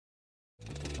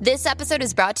This episode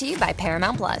is brought to you by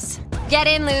Paramount Plus. Get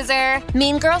in, loser!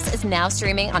 Mean Girls is now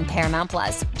streaming on Paramount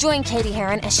Plus. Join Katie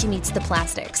Heron as she meets the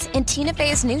plastics in Tina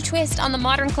Fey's new twist on the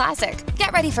modern classic.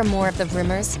 Get ready for more of the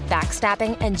rumors,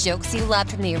 backstabbing, and jokes you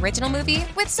loved from the original movie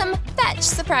with some fetch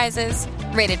surprises.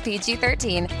 Rated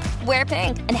PG-13. Wear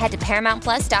pink and head to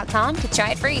ParamountPlus.com to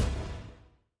try it free.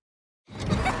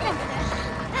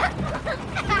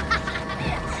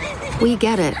 We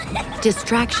get it.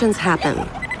 Distractions happen.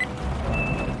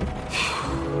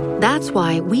 That's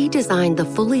why we designed the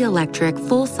fully electric,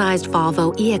 full-sized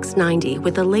Volvo EX90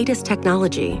 with the latest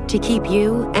technology to keep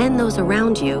you and those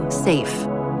around you safe.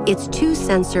 Its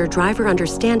two-sensor driver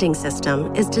understanding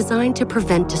system is designed to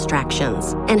prevent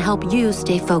distractions and help you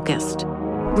stay focused.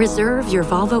 Reserve your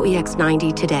Volvo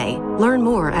EX90 today. Learn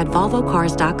more at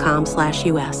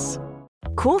volvocars.com/US.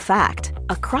 Cool fact,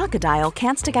 a crocodile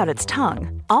can't stick out its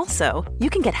tongue. Also, you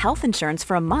can get health insurance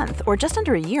for a month or just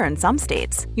under a year in some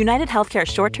states. United Healthcare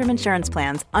short-term insurance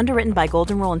plans, underwritten by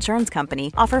Golden Rule Insurance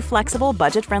Company, offer flexible,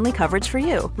 budget-friendly coverage for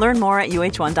you. Learn more at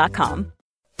uh1.com.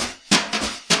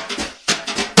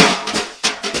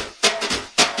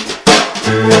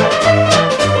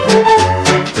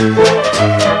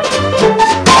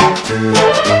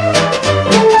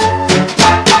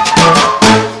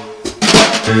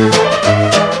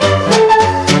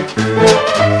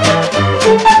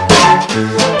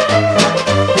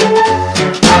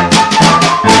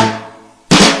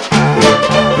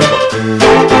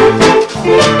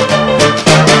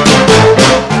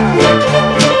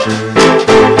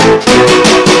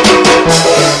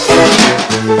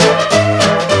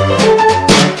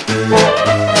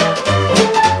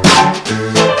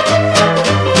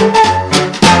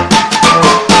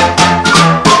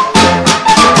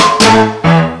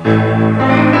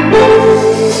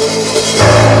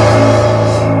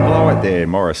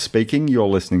 Speaking, you're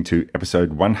listening to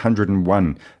episode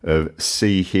 101 of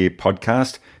See Here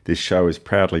podcast. This show is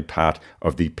proudly part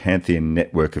of the Pantheon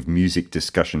network of music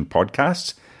discussion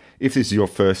podcasts. If this is your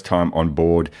first time on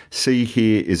board, See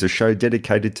Here is a show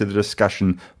dedicated to the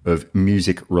discussion of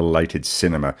music-related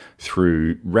cinema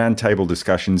through roundtable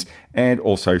discussions and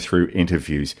also through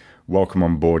interviews. Welcome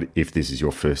on board if this is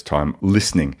your first time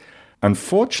listening.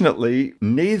 Unfortunately,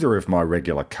 neither of my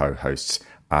regular co-hosts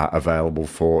are available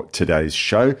for today's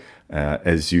show.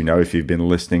 As you know, if you've been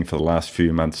listening for the last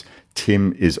few months,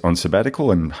 Tim is on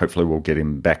sabbatical and hopefully we'll get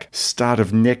him back start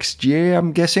of next year,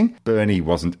 I'm guessing. Bernie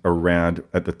wasn't around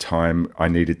at the time I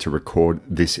needed to record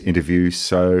this interview,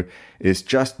 so it's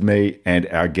just me and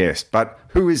our guest. But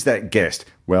who is that guest?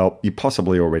 Well, you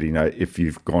possibly already know if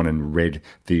you've gone and read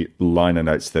the liner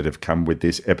notes that have come with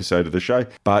this episode of the show.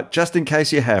 But just in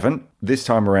case you haven't, this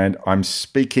time around, I'm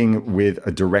speaking with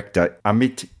a director,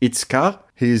 Amit Itzkar.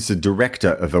 He's the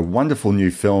director of a wonderful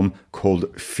new film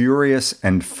called Furious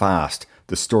and Fast,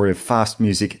 the story of fast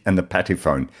music and the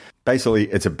Patephone. Basically,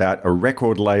 it's about a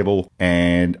record label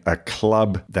and a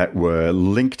club that were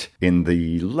linked in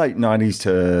the late 90s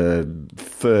to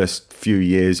first few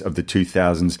years of the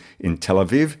 2000s in Tel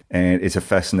Aviv. And it's a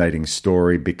fascinating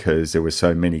story because there were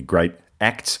so many great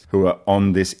acts who are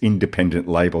on this independent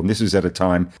label. And this was at a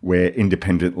time where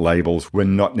independent labels were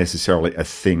not necessarily a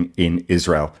thing in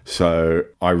Israel. So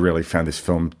I really found this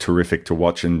film terrific to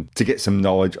watch and to get some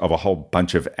knowledge of a whole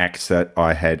bunch of acts that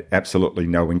I had absolutely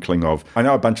no inkling of. I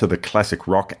know a bunch of the classic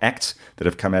rock acts that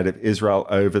have come out of Israel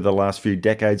over the last few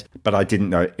decades, but I didn't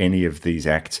know any of these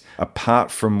acts apart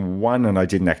from one, and I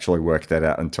didn't actually work that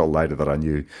out until later that I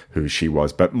knew who she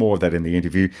was. But more of that in the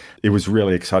interview. It was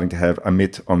really exciting to have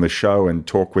Amit on the show and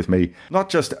talk with me, not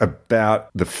just about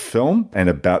the film and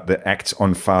about the acts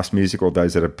on fast music or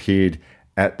those that appeared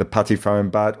at the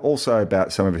Patephone, but also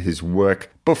about some of his work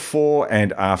before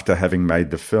and after having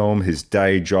made the film, his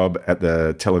day job at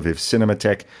the Tel Aviv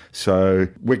Cinematheque. So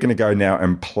we're going to go now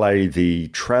and play the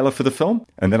trailer for the film,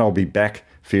 and then I'll be back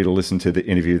for you to listen to the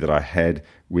interview that I had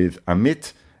with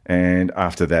Amit. And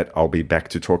after that, I'll be back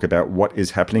to talk about what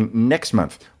is happening next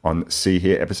month on See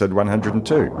Here, episode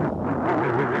 102.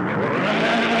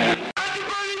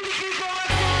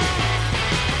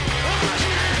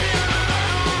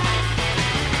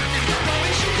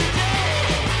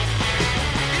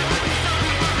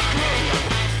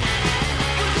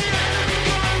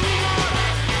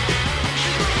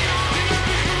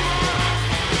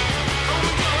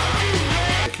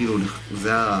 כאילו,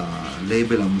 זה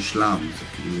הלייבל המושלם, זה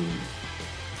כאילו...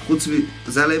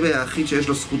 זה הלייבל היחיד שיש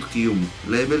לו זכות קיום.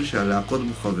 לייבל שהלהקות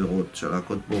בו חברות,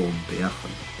 שהלהקות בו ביחד.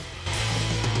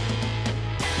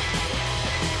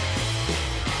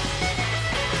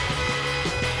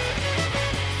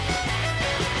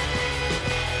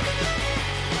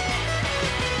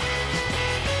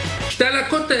 שתי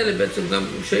הלהקות האלה בעצם, גם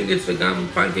שייגץ וגם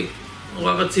פנקק,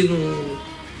 נורא רצינו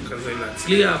כזה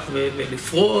להצליח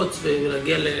ולפרוץ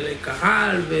ולהגיע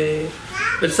לקהל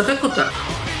ולשחק אותה.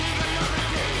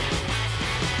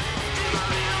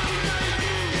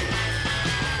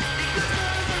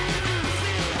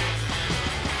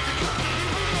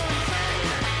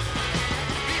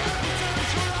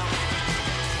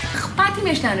 אכפת אם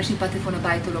יש לאנשים פטפון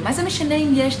הבית או לא, מה זה משנה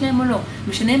אם יש להם או לא?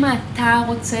 משנה מה אתה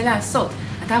רוצה לעשות.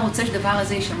 אתה רוצה שדבר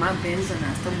הזה יישמע בן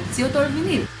זונה, אז אתה מוציא אותו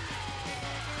לוויניל.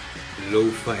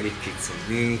 לואו פייל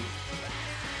קיצוני.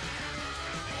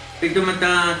 פתאום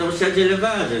אתה עושה את זה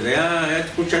לבד, אז היה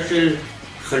תחושה של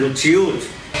חלוציות.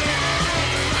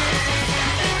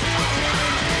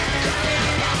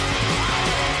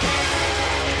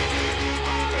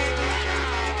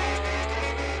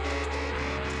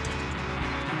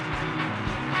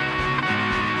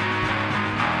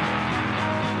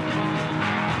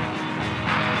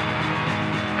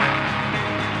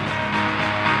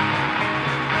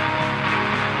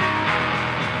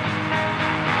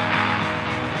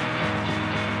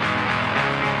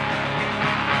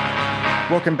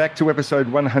 Welcome back to episode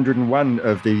 101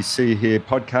 of the See Here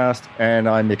podcast, and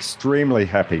I'm extremely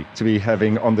happy to be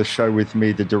having on the show with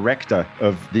me the director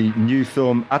of the new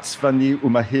film Atzvani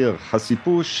Umahir,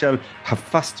 Hasipur Shel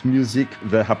Hafast Music,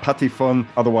 the Hapatifon,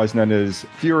 otherwise known as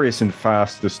Furious and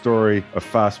Fast, the story of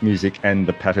fast music and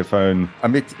the Patifon.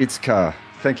 Amit Itzkar,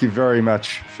 thank you very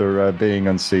much for being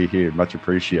on See Here. Much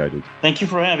appreciated. Thank you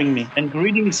for having me. And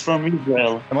greetings from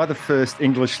Israel. Am I the first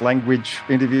English language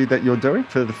interview that you're doing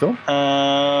for the film?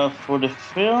 For the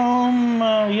film,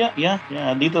 yeah.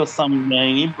 I did some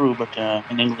in Hebrew, but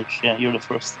in English, yeah, you're the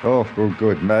first. Oh, well,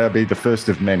 good. May I be the first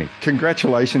of many.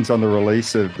 Congratulations on the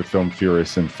release of the film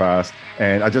Furious and Fast.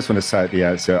 And I just want to say at the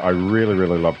outset, I really,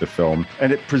 really love the film.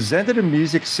 And it presented a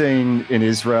music scene in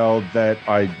Israel that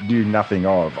I knew nothing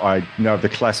of. I know the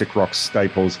classic rock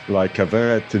staples like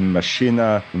Kaveret and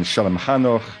Machina and Shalom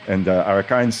Hanoch and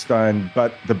Arik Einstein,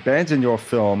 but the bands in your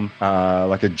film are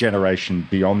like a generation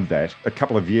beyond that. A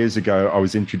couple of years ago, I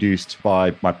was introduced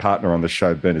by my partner on the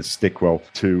show, Bernard Stickwell,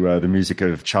 to the music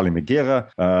of Charlie Megira,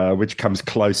 which comes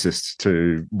closest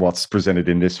to what's presented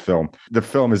in this film. The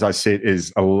film, as I see it,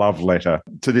 is a love letter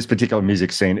to this particular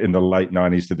music scene in the late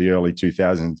 90s to the early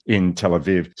 2000s in Tel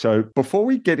Aviv. So before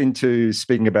we get into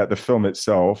speaking about the film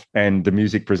itself and the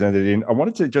music presented in, I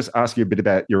wanted to just ask you a bit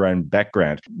about your own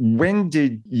background. When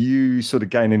did you sort of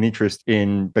gain an interest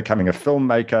in becoming a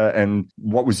filmmaker, and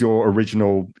what was your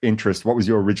original interest? What was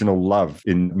your original love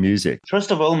in music?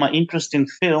 First of all, my interest in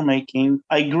filmmaking,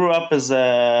 I grew up as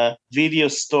a video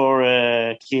store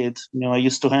kid. I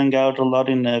used to hang out a lot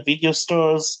in video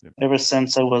stores ever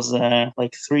since I was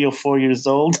like 3 or 4 years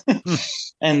old.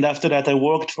 And after that, I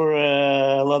worked for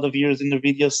a lot of years in the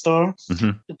video store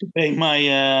to pay my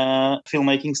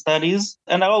filmmaking studies.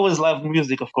 And I always loved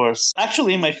music, of course.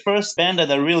 Actually, my first band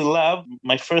that I really loved,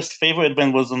 my first favorite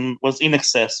band was In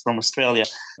Excess from Australia.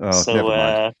 Oh, so never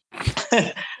mind.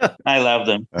 I love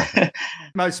them.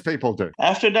 Most people do.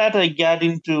 After that, I got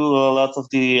into a lot of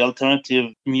the alternative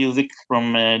music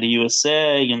from the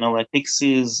USA, like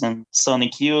Pixies and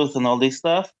Sonic Youth and all this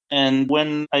stuff. And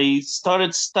when I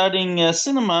started studying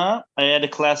cinema, I had a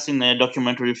class in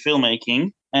documentary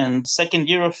filmmaking. And second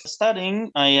year of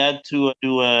studying, I had to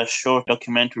do a short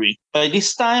documentary. By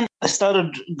this time, I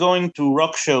started going to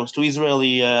rock shows, to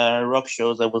Israeli rock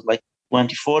shows. I was like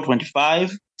 24,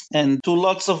 25. And to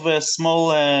lots of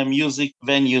small music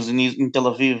venues in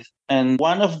Tel Aviv. And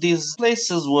one of these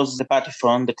places was the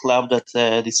Patifon, the club that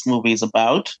this movie is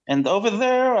about. And over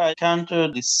there, I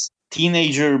encountered this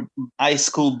teenager high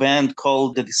school band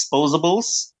called The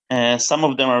Disposables. Some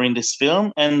of them are in this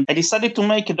film. And I decided to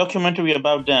make a documentary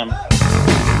about them.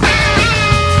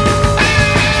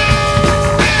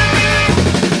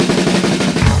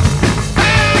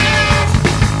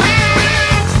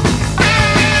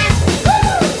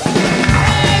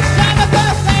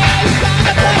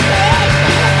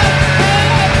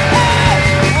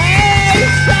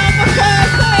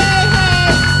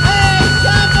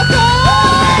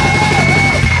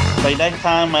 By that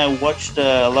time, I watched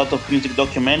a lot of music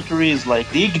documentaries,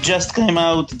 like Dig just came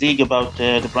out, Dig about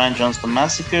the Brian Johnston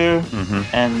massacre,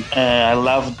 and I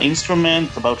loved Instrument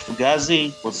about Fugazi.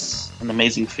 It was an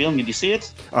amazing film. Did you see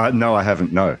it? No, I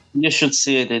haven't, no. You should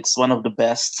see it. It's one of the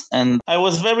best. And I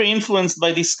was very influenced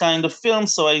by this kind of film,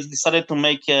 so I decided to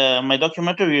make my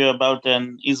documentary about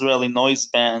an Israeli noise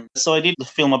band. So I did the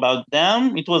film about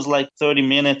them. It was like 30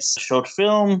 minutes short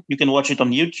film. You can watch it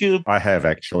on YouTube. I have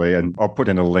actually, and I'll put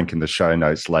in a link in the show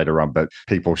notes later on, but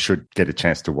people should get a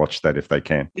chance to watch that if they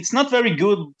can. It's not very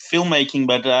good filmmaking,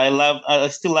 but I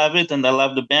still love it, and I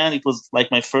love the band. It was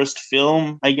like my first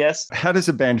film, I guess. How does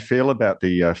the band feel about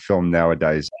the film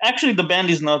nowadays? Actually, the band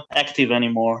is not active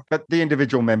anymore. But the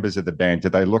individual members of the band, do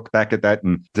they look back at that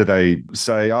and do they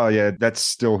say, oh yeah, that's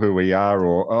still who we are,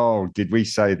 or oh, did we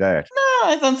say that? No,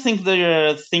 I don't think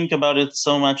they think about it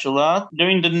so much a lot.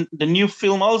 During the new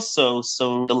film also,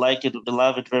 so they like it, they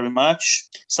love it very much.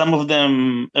 Some of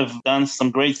them have done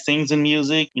some great things in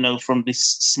music, from this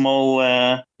small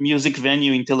music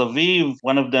venue in Tel Aviv.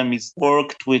 One of them is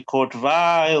worked with Kurt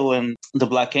Weill and the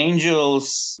Black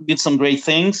Angels, did some great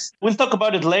things. We'll talk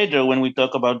about it later when we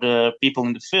talk about the people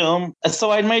in the film.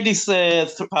 So I made this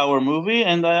 3-hour movie,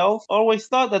 and I always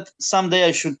thought that someday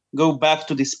I should go back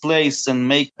to this place and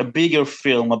make a bigger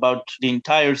film about the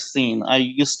entire scene. I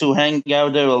used to hang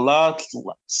out there a lot.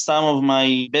 Some of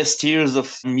my best years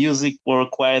of music were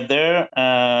quite there.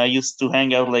 I used to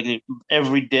hang out like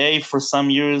every day for some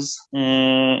years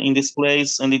in this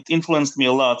place, and it influenced me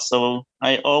a lot. So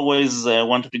I always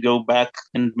wanted to go back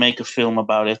and make a film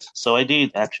about it. So I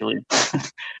did, actually,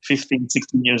 15,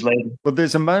 16 years later. Well,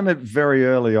 there's a moment very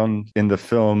early on in the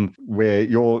film where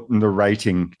you're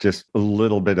narrating just a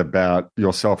little bit about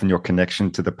yourself and your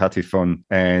connection to the Patifon,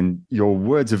 and your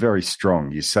words are very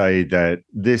strong. You say that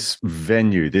this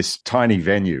venue, this tiny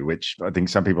venue, which I think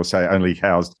some people say only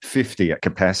housed 50 at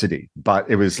capacity, but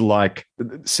it was like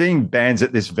seeing bands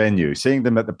at this venue, seeing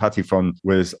them at the Patifon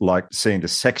was like seeing the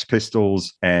Sex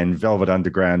Pistols and Velvet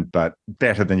Underground, but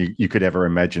better than you could ever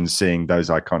imagine seeing those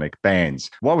iconic bands.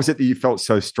 What was it that you felt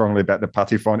so strongly about the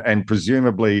Patifon and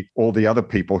presumably all the other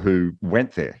people who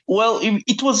went there? Well,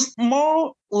 it was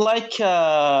more like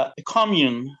a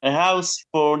commune, a house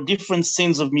for different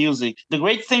scenes of music. The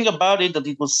great thing about it that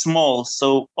it was small,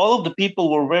 so all of the people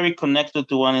were very connected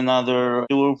to one another.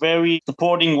 They were very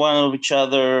supporting one of each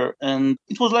other, and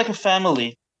it was like a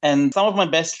family. And some of my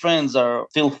best friends are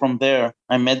still from there.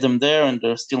 I met them there, and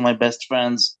they're still my best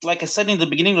friends. Like I said in the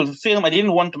beginning of the film, I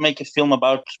didn't want to make a film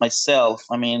about myself.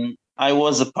 I mean, I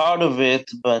was a part of it,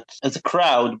 but as a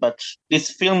crowd, but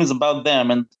this film is about them.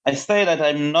 And I say that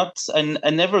I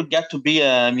never got to be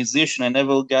a musician. I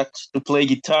never got to play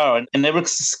guitar. I never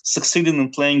succeeded in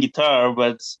playing guitar,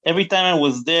 but every time I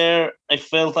was there, I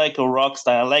felt like a rock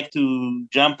star. I like to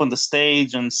jump on the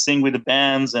stage and sing with the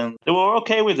bands, and they were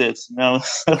okay with it.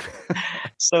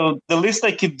 So the least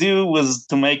I could do was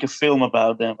to make a film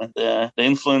about them and the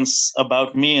influence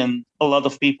about me and a lot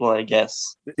of people, I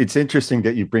guess. It's interesting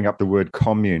that you bring up the word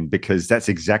commune, because that's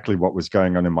exactly what was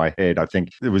going on in my head. I think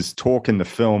there was talk in the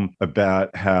film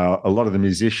about how a lot of the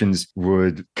musicians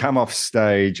would come off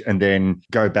stage and then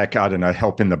go back, I don't know,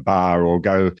 help in the bar or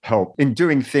go help in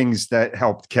doing things that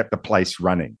helped keep the place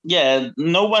running. Yeah,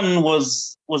 no one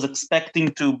was expecting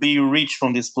to be rich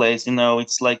from this place.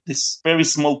 It's like this very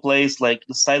small place, like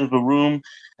the side of a room,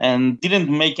 and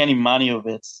didn't make any money of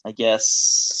it, I guess.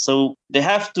 So they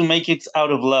have to make it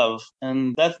out of love.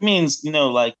 And that means,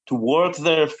 like to work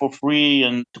there for free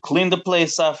and to clean the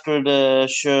place after the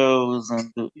shows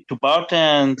and to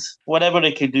bartend, whatever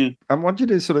they can do. I want you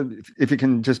to sort of, if you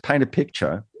can just paint a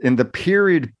picture in the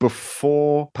period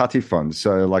before Patifon,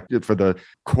 so like for the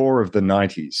core of the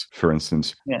 90s, for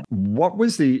instance, What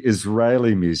was the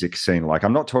Israeli music scene like?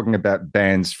 I'm not talking about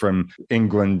bands from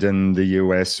England and the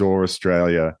US or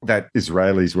Australia that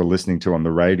Israelis were listening to on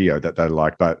the radio that they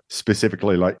liked, but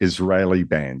specifically like Israeli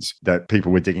bands that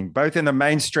people were digging, both in the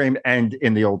mainstream and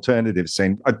in the alternative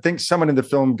scene. I think someone in the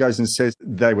film goes and says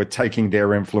they were taking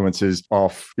their influences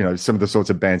off, some of the sorts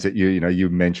of bands that you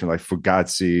mentioned, like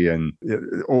Fugazi and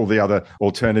all the other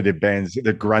alternative bands,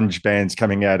 the grunge bands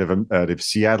coming out of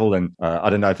Seattle. And I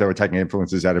don't know if they were taking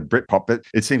influences out of Britpop, but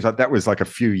it seems like that was like a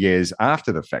few years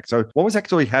after the fact. So what was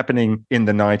actually happening in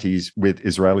the 90s with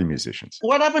Israeli musicians?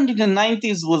 What happened in the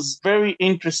 90s was very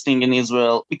interesting in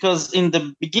Israel, because in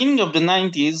the beginning of the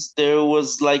 90s, there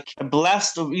was like a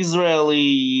blast of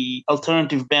Israeli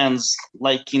alternative bands,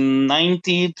 like in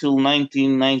 90 till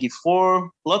 1994.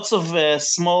 Lots of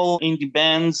small indie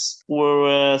bands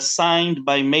were signed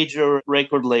by major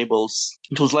record labels.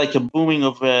 It was like a booming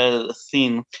of a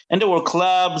thing. And there were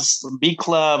clubs, big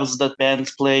clubs that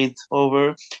bands played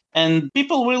over. And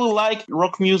people really liked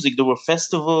rock music. There were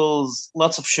festivals,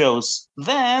 lots of shows.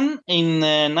 Then in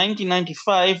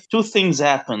 1995, two things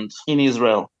happened in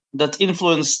Israel. that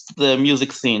influenced the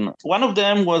music scene. One of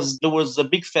them was there was a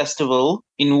big festival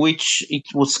in which it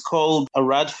was called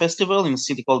Arad Festival in a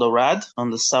city called Arad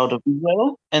on the south of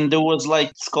Israel. And there was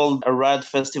it's called Arad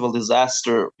Festival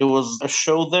Disaster. There was a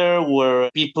show there where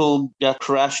people got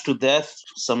crushed to death.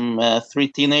 Some 3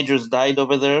 teenagers died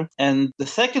over there. And the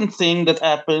second thing that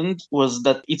happened was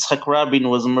that Yitzhak Rabin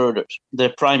was murdered, the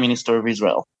prime minister of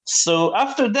Israel. So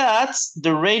after that,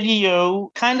 the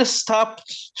radio kind of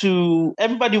stopped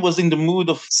everybody was in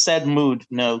the sad mood,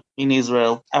 in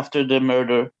Israel after the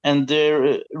murder. And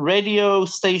their radio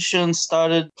station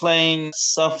started playing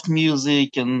soft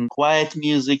music and quiet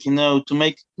music,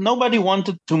 nobody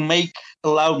wanted to make a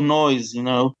loud noise,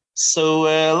 So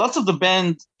lots of the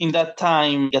band in that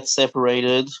time got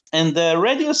separated, and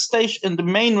the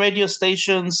main radio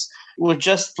stations were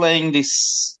just playing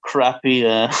this crappy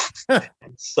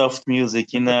soft music.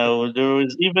 There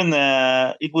was even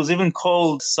it was even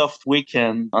called Soft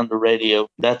Weekend on the radio.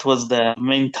 That was the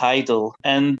main title.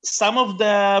 And some of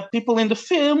the people in the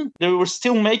film, they were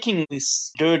still making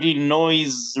this dirty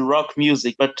noise rock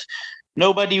music, but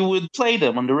nobody would play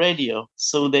them on the radio.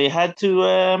 So they had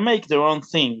to make their own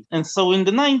thing. And so in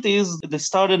the 90s, they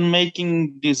started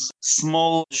making these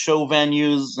small show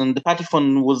venues, and the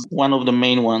Patifon was one of the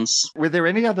main ones. Were there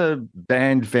any other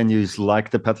band venues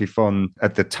like the Patifon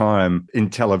at the time in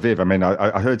Tel Aviv? I mean,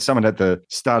 I heard someone at the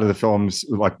start of the films,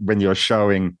 like when you're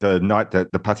showing the night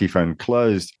that the Patifon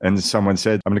closed, and someone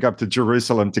said, I'm going to go up to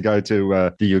Jerusalem to go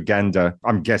to the Uganda.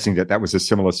 I'm guessing that was a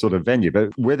similar sort of venue.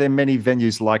 But were there many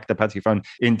venues like the Patifon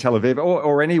in Tel Aviv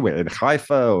or anywhere, in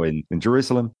Haifa or in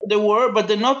Jerusalem? There were, but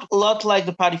they're not a lot like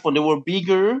the Patifon. They were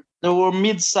bigger. They were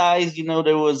mid-sized.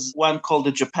 There was one called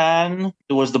the Japan.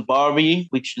 There was the Barbie,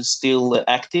 which is still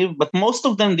active. But most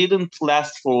of them didn't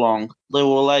last for long. They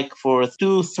were for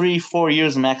 2, 3, 4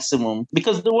 years maximum.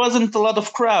 Because there wasn't a lot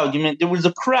of crowd. There was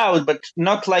a crowd, but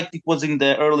not like it was in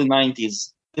the early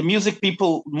 90s. The music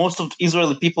most of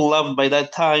Israeli people loved by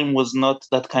that time was not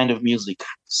that kind of music.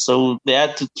 So they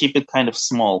had to keep it kind of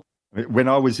small. When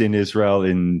I was in Israel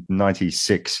in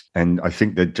 96, and I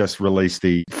think they just released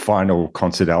the final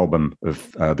concert album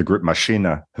of the group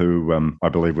Machina, who I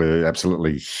believe were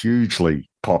absolutely hugely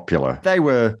popular. They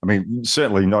were,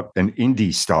 certainly not an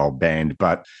indie style band,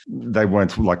 but they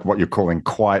weren't like what you're calling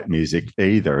quiet music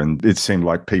either. And it seemed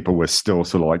like people were still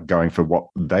sort of going for what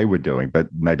they were doing. But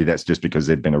maybe that's just because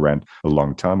they'd been around a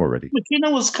long time already.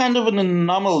 Machina was kind of an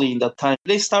anomaly in that time.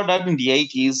 They started out in the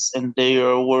 80s, and they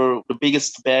were the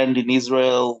biggest band in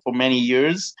Israel for many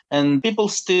years. And people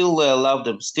still love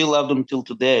them till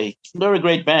today. They're a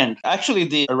great band. Actually,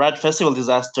 the Arad Festival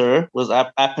Disaster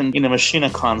happened in a Machina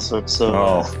concert.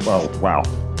 So. Oh, well, wow.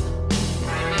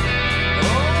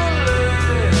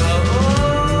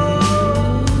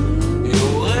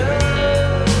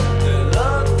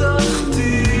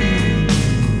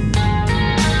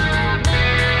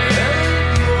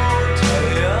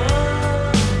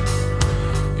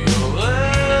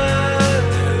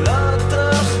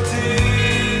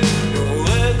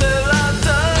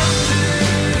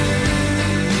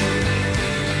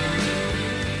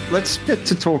 Let's get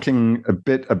to talking a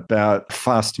bit about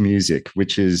Fast Music,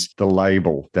 which is the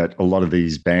label that a lot of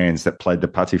these bands that played the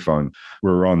Patifon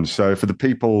were on. So for the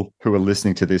people who are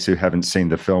listening to this who haven't seen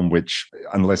the film, which,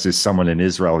 unless there's someone in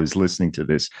Israel who's listening to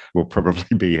this, will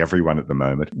probably be everyone at the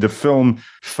moment. The film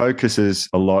focuses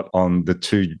a lot on the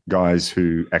two guys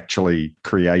who actually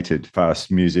created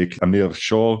Fast Music, Amir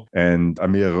Shaw and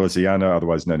Amir Rosiano,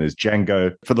 otherwise known as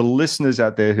Django. For the listeners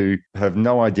out there who have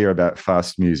no idea about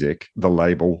Fast Music, the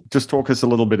label, just talk us a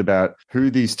little bit about who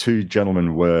these two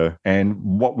gentlemen were and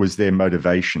what was their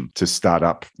motivation to start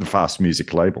up the Fast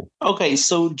Music label. Okay,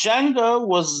 so Django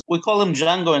we call him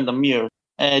Django and Amir.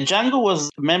 Django was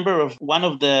a member of one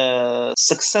of the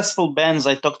successful bands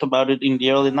I talked about it in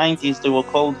the early 90s. They were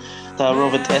called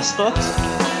Ta'arovet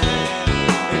Estot.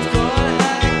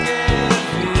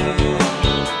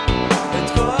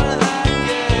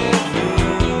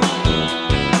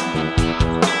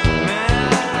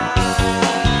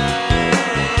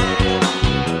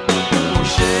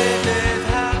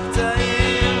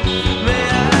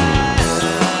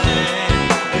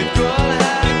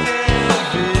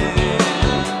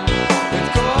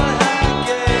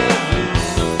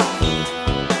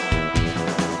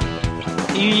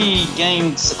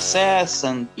 acclaimed success,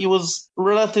 and he was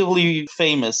relatively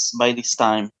famous by this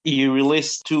time. He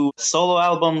released 2 solo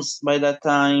albums by that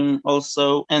time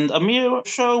also, and Amir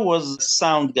Shaw was a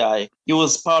sound guy. He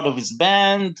was part of his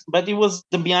band, but he was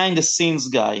the behind-the-scenes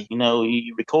guy.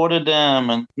 He recorded them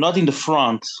and not in the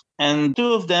front. And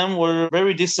 2 of them were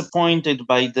very disappointed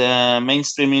by the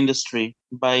mainstream industry,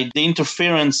 by the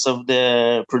interference of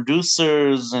the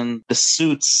producers and the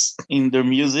suits in their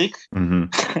music. Mm-hmm.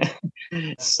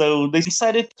 So they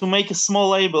decided to make a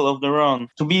small label of their own,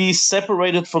 to be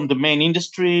separated from the main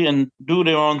industry and do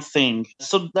their own thing.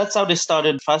 So that's how they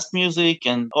started Fast Music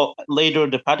and later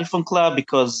the Patifon Club,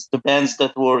 because the bands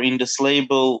that were in this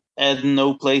label had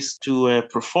no place to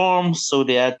perform, so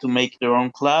they had to make their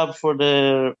own club for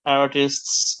the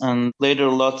artists. And later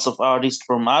lots of artists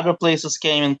from other places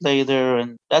came and played there,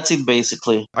 and that's it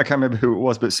basically. I can't remember who it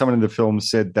was, but someone in the film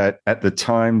said that at the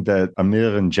time that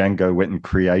Amir and Django went and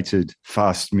created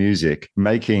Fast Music,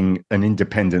 making an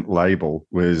independent label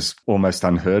was almost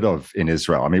unheard of in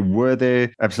Israel. I mean, were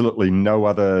there absolutely no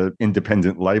other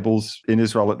independent labels in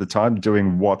Israel at the time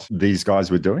doing what these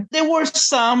guys were doing? There were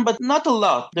some, but not a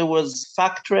lot. There was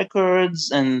Fact Records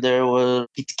and there were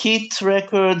Kit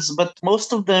Records, but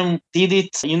most of them did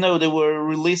it. They were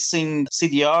releasing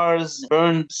CDRs,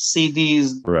 burned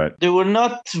CDs. Right. They were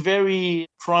not very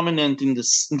prominent in the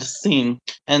scene.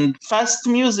 And Fast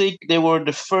Music, they were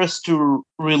the first to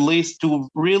release, to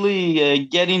really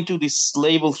get into this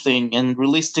label thing, and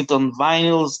released it on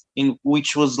vinyls,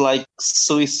 which was like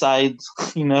suicide,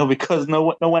 because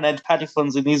no one had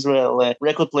Patifons in Israel,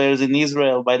 record players in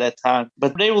Israel by that time.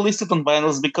 But they released it on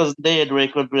vinyls because they had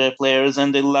record players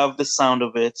and they loved the sound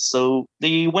of it. So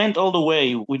they went all the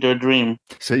way with their dream.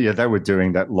 So yeah, they were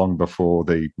doing that long before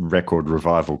the record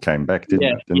revival came back,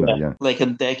 didn't they? Yeah. Like a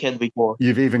decade before.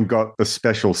 You've even got a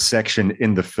special section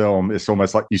in the film. It's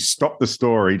almost like you stop the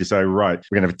story to say, right,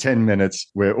 we're going to have 10 minutes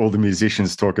where all the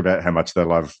musicians talk about how much they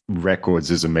love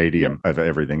records as a medium over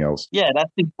everything else. Yeah,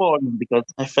 that's important because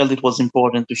I felt it was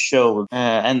important to show.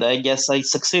 And I guess I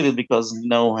succeeded because,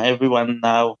 everyone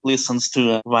now listens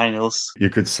to vinyls. You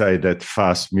could say that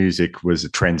Fast Music was a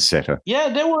trendsetter. Yeah,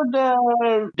 they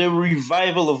were the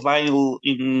revival of vinyl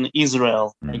in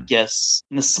Israel, I guess,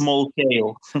 in a small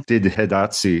scale. Did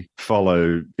Hedartzi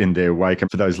follow in their wake? And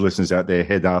for those listeners out there,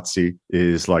 Hedartzi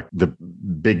is like the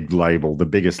big label, the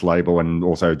biggest label, and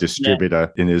also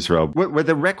distributor in Israel. Were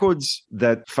the records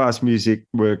that Fast Music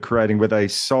were creating, were they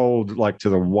sold like to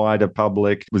the wider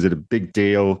public? Was it a big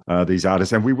deal, these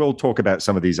artists? And we will talk about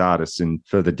some of these artists in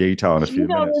further detail in a few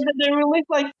minutes. They released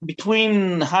like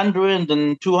between 100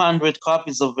 and 200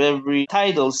 copies of every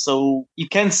title, so you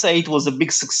can't say it was a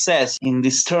big success in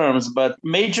these terms, but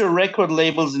major record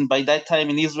labels by that time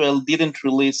in Israel didn't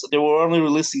release. They were only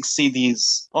releasing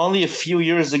CDs. Only a few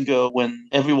years ago, when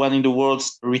everyone in the world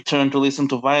returned to listen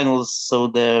to vinyls, so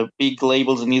the big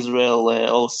labels in Israel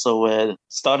also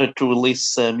started to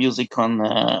release music on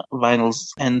vinyls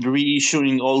and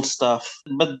reissuing old stuff.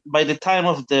 But by the time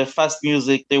of the Fast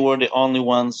Music, they were the only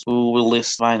ones who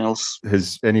released vinyls.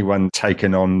 Has anyone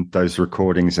taken on those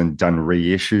recordings and done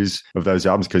reissues of those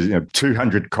albums? Because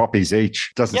 200 copies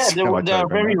each doesn't sound like they are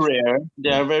very rare.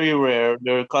 They are very rare.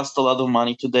 They cost a lot of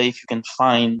money today if you can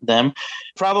find them.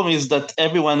 Problem is that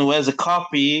everyone who has a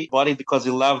copy bought it because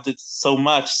he loved it so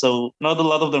much. So not a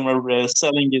lot of them are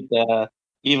selling it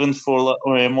even for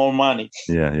more money.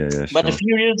 Yeah. But sure. a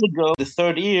few years ago, the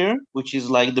Third Ear, which is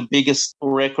like the biggest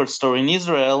record store in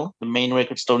Israel, the main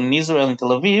record store in Israel in Tel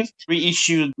Aviv,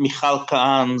 reissued Michal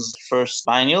Kahan's first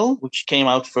vinyl, which came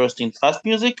out first in Fast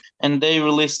Music, and they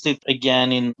released it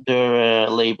again in their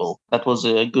label. That was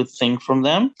a good thing from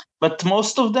them. But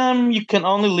most of them, you can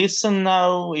only listen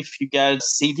now if you get a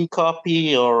CD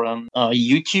copy or on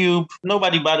YouTube.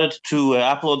 Nobody bothered to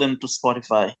upload them to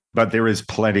Spotify. But there is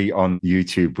plenty on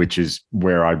YouTube, which is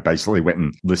where I basically went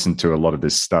and listened to a lot of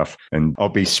this stuff. And I'll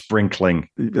be sprinkling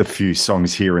a few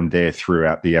songs here and there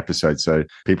throughout the episode so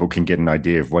people can get an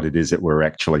idea of what it is that we're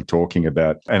actually talking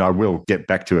about. And I will get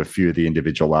back to a few of the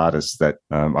individual artists that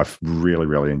I've really,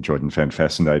 really enjoyed and found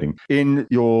fascinating. In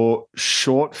your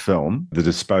short film, The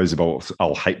Disposable,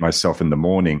 I'll Hate Myself in the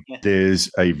Morning,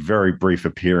 there's a very brief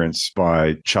appearance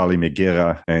by Charlie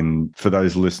Megira. And for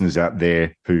those listeners out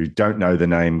there who don't know the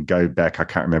name, go back. I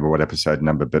can't remember what episode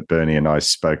number, but Bernie and I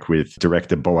spoke with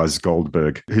director Boaz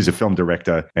Goldberg, who's a film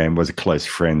director and was a close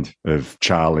friend of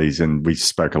Charlie's. And we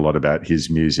spoke a lot about his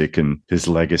music and his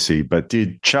legacy. But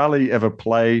did Charlie ever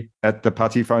play at the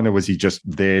Patifon, or was he just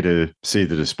there to see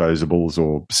the Disposables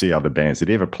or see other bands? Did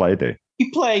he ever play there? He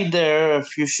played there a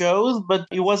few shows, but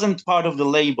he wasn't part of the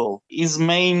label. His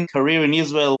main career in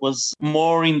Israel was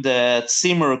more in the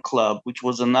Tzimmer Club, which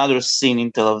was another scene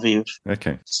in Tel Aviv.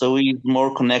 Okay. So he's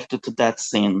more connected to that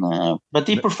scene. But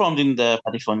he performed in the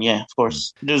Patifon, yeah, of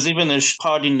course. There's even a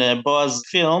part in the Boaz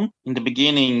film in the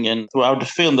beginning and throughout the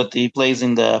film that he plays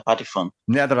in the Patifon.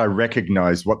 Now that I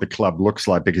recognize what the club looks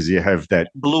like, because you have that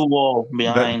blue wall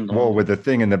behind that wall with the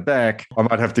thing in the back, I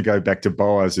might have to go back to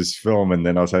Boaz's film and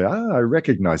then I'll say, I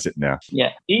recognize it now.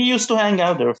 Yeah, he used to hang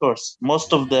out there, of course.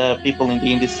 Most of the people in the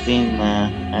industry scene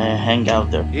hang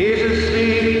out there. He's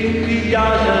asleep, he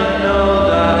doesn't know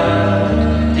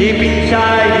that. Deep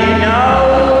inside he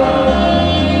knows.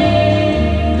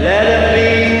 Let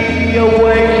him be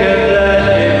awake and let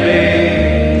him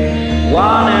be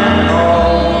one and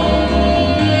all.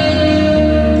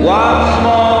 Once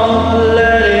more,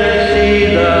 let him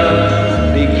see the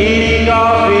beginning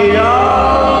of it all.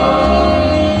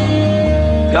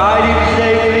 Guide him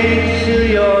safely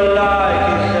to your light,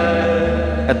 he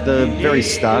said. At the very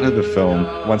start of the film,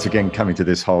 once again coming to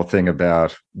this whole thing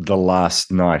about the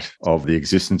last night of the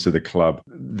existence of the club,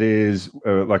 there's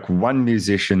like one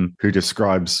musician who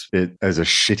describes it as a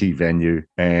shitty venue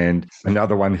and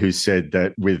another one who said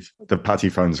that with the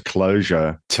Patifon's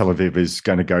closure, Tel Aviv is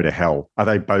going to go to hell. Are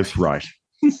they both right?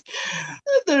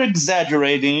 They're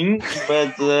exaggerating,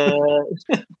 but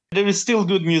there is still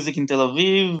good music in Tel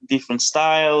Aviv, different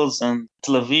styles, and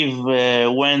Tel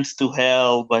Aviv went to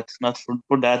hell, but not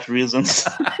for that reason.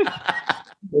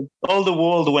 All the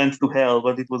world went to hell,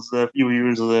 but it was a few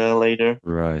years later.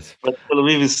 Right. But Tel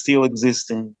Aviv is still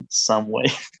existing in some way.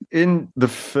 In the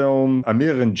film,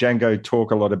 Amir and Django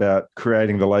talk a lot about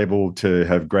creating the label to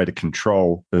have greater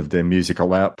control of their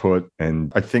musical output.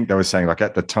 And I think they were saying, like,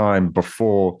 at the time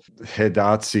before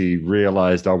Hedarzi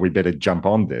realized, we better jump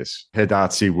on this,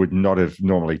 Hedarzi would not have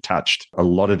normally touched a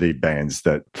lot of the bands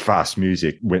that Fast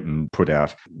Music went and put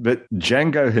out. But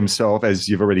Django himself, as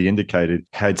you've already indicated,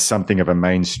 had something of a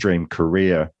mainstream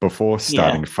career before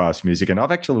starting Fast Music. And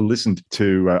I've actually listened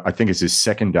to, I think it's his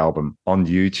second album on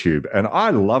YouTube, and I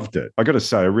loved it. I got to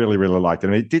say, I really, really liked it.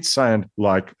 And it did sound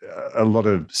like a lot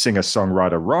of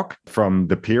singer-songwriter rock from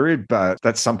the period, but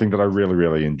that's something that I really,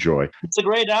 really enjoy. It's a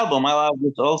great album. I love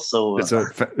it also. It's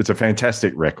a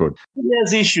fantastic record. He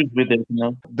has issues with it, you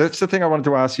know. That's the thing I wanted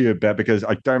to ask you about, because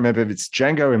I don't remember if it's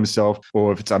Django himself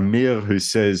or if it's Amir who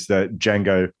says that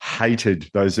Django hated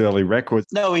those early records.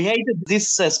 No, he hated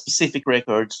this specific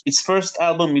record. His first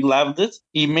album, he loved it.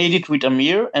 He made it with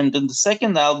Amir, and then the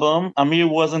second album, Amir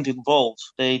wasn't involved.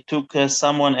 They took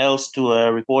someone else to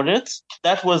record it.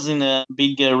 That was in a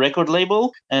big record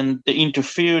label, and they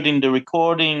interfered in the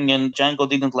recording, and Django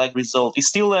didn't like the result. He's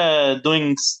still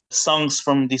doing songs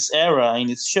from this era in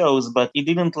his shows, but he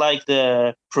didn't like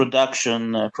the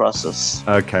production process.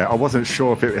 Okay, I wasn't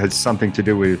sure if it had something to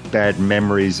do with bad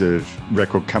memories of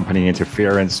record company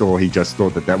interference, or he just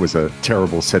thought that was a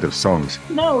terrible set of songs.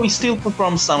 No, he still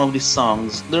performs some of these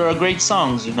songs. There are great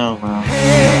songs, you know.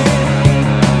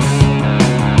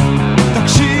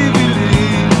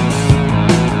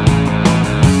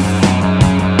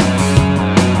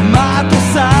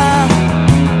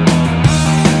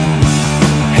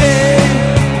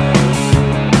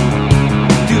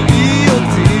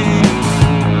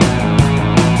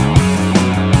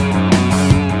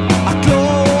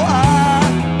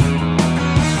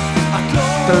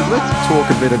 Talk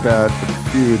a bit about a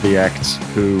few of the acts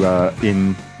who are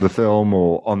in the film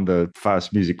or on the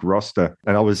Fast Music roster.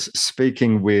 And I was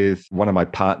speaking with one of my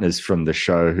partners from the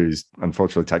show who's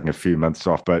unfortunately taken a few months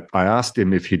off, but I asked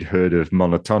him if he'd heard of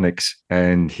Monotonix,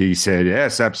 and he said,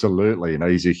 yes, absolutely. You know,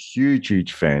 he's a huge,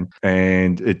 huge fan.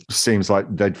 And it seems like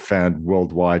they'd found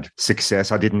worldwide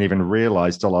success. I didn't even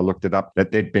realize till I looked it up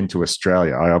that they'd been to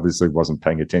Australia. I obviously wasn't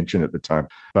paying attention at the time.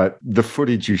 But the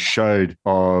footage you showed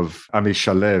of Ami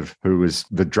Shalev, who was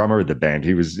the drummer of the band,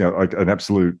 he was, you know, like an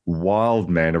absolute wild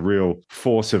man, a real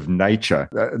force of nature.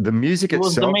 The music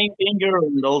itself... He was the main singer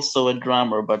and also a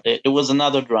drummer, but it was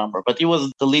another drummer, but he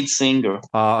was the lead singer.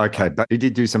 Okay, but he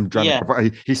did do some drumming. Yeah.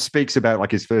 He speaks about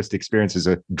like his first experience as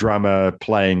a drummer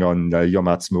playing on Yom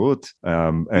Ha'atzmaut.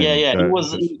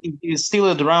 He's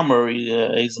still a drummer.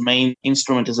 His main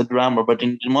instrument is a drummer, but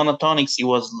in Monotonix, he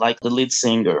was like the lead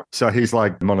singer. So he's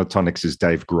like Monotonix's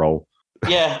Dave Grohl.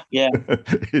 Yeah.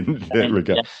 In that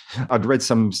regard. Yeah. I'd read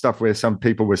some stuff where some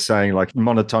people were saying like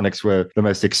Monotonix were the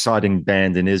most exciting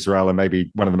band in Israel and maybe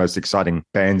one of the most exciting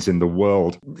bands in the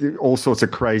world. All sorts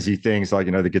of crazy things, like,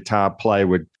 you know, the guitar player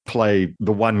would play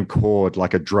the one chord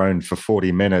like a drone for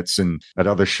 40 minutes. And at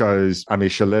other shows, Ami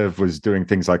Shalev was doing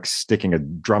things like sticking a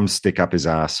drumstick up his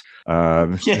ass.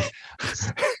 Yeah.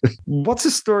 What's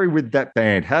the story with that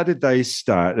band? How did they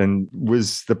start? And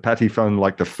was the Patifon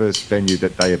like the first venue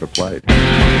that they ever played?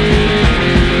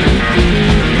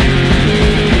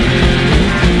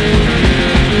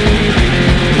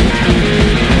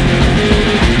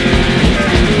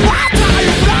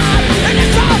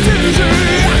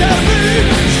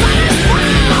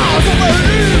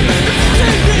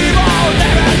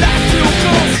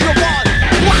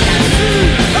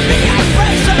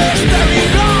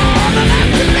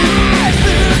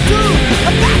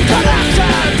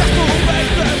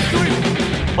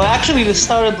 Well, actually, they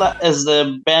started as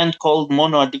a band called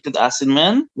Mono Addicted Acid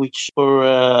Men, which were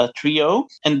a trio,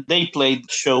 and they played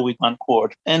the show with one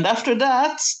chord. And after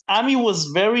that, Ami was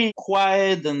very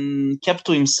quiet and kept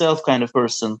to himself kind of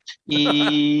person.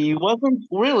 He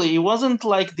wasn't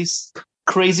like this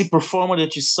crazy performer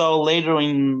that you saw later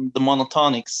in the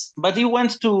Monotonics. But he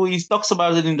talks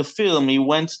about it in the film. He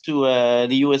went to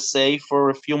the USA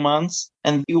for a few months.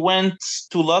 And he went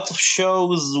to lots of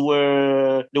shows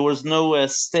where there was no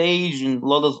stage and a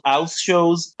lot of house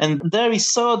shows. And there he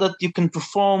saw that you can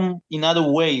perform in other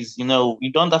ways. You know,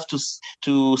 you don't have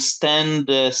to stand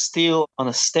still on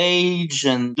a stage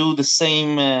and do the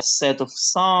same set of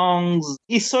songs.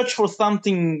 He searched for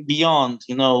something beyond,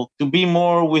 you know, to be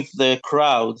more with the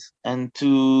crowd and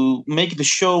to make the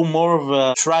show more of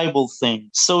a tribal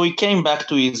thing. So he came back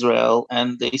to Israel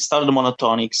and they started the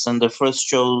Monotonics, and the first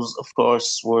shows, of course,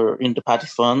 were in the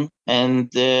Patifon, and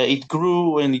it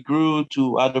grew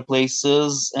to other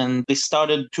places, and they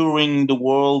started touring the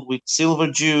world with Silver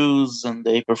Jews, and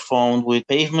they performed with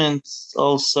Pavement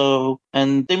also,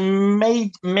 and they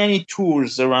made many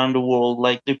tours around the world.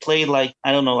 Like they played like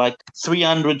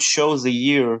 300 shows a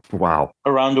year. Wow.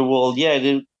 Around the world.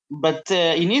 Yeah. But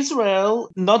in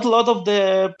Israel, not a lot of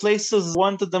the places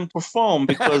wanted them to perform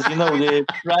because, you know, they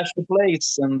trashed the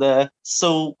place. And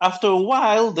so after a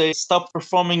while, they stopped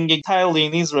performing entirely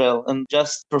in Israel and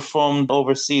just performed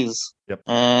overseas. Yep.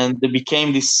 And they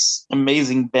became this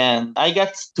amazing band. I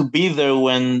got to be there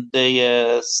when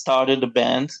they started the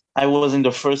band. I was in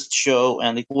the first show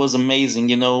and it was amazing.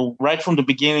 You know, right from the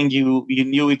beginning, you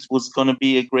knew it was going to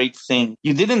be a great thing.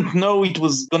 You didn't know it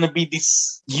was going to be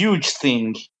this huge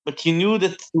thing, but you knew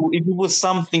that it was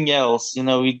something else. You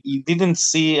know, you didn't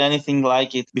see anything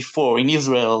like it before in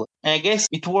Israel. And I guess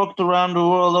it worked around the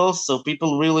world also.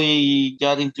 People really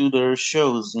got into their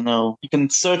shows, you know. You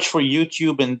can search for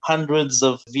YouTube and hundreds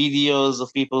of videos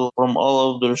of people from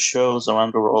all of their shows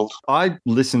around the world. I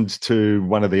listened to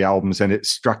one of the albums and it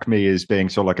struck me as being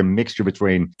sort of like a mixture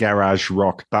between garage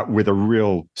rock, but with a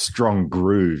real strong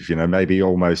groove, you know, maybe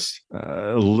almost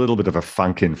a little bit of a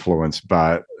funk influence,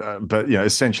 but you know,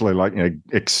 essentially like, you know,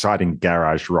 exciting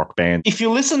garage rock band. If you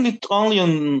listen it only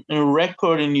on a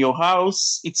record in your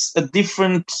house, it's a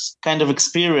different kind of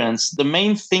experience. The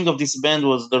main thing of this band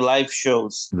was the live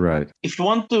shows. Right. If you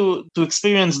want to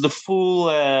experience the full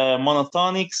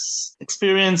Monotonics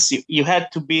experience, you had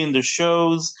to be in the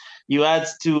shows. You had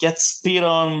to get spit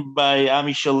on by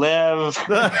Ami Shalev.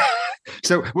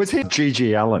 So was he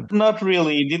Gigi Allen? Not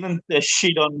really. He didn't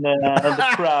shit on the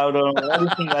crowd or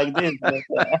anything like this.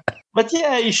 But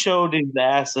yeah, he showed his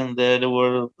ass, and there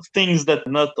were things that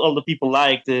not all the people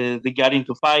liked. They got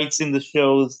into fights in the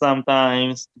shows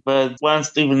sometimes, but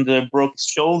once even they broke his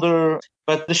shoulder.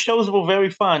 But the shows were very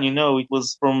fun, you know. It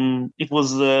was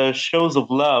shows of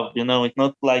love, you know. It's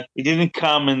not like he didn't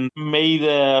come and made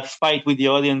a fight with the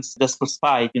audience just for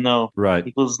spite, you know. Right.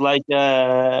 It was like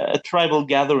a tribal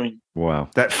gathering. Wow.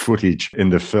 That footage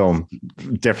in the film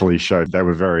definitely showed they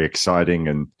were very exciting,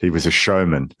 and he was a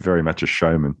showman, very much a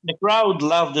showman. The crowd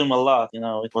loved him a lot, you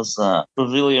know. It was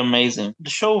really amazing. The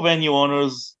show venue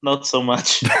owners, not so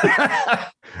much.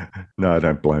 No, I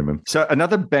don't blame him. So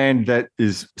another band that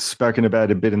is spoken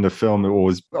about a bit in the film, or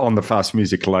was on the Fast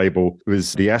Music label,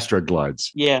 was the Astroglide.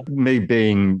 Yeah. Me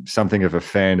being something of a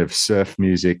fan of surf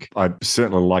music, I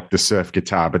certainly like the surf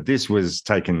guitar, but this was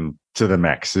taken to the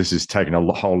max. This is taken a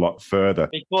whole lot further.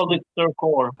 They called it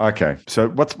surfcore. Okay, so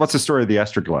what's the story of the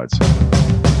Astroglide?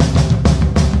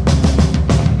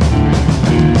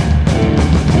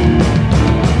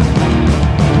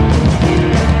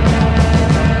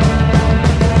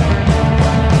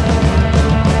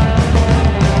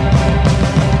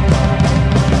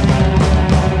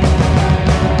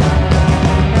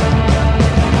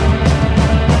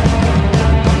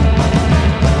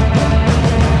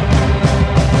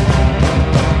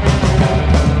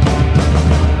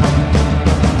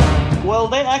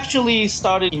 actually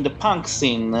started in the punk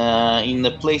scene in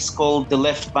a place called the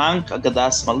Left Bank, Agadah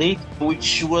Smalit,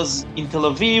 which was in Tel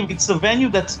Aviv. It's a venue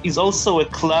that is also a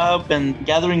club and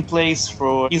gathering place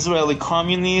for Israeli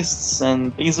communists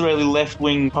and Israeli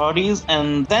left-wing parties.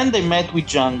 And then they met with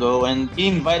Django, and he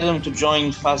invited them to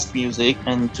join Fast Music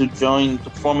and to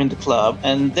form in the club.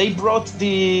 And they brought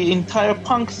the entire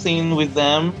punk scene with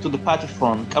them to the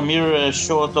Patifon. Amir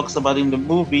Shor talks about in the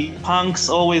movie, punks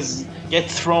always get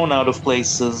thrown out of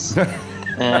places.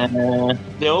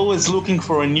 They're always looking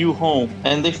for a new home,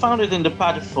 and they found it in the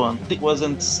Patifon. It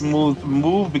wasn't a smooth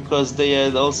move because they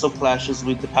had also clashes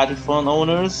with the Patifon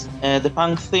owners, the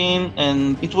punk scene,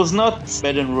 and it was not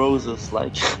bed and roses,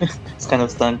 like it's kind of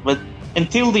stunk. But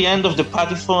until the end of the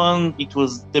Patifon, it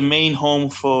was the main home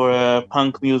for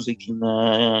punk music in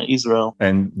Israel.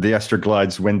 And the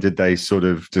Astroglides, when did they sort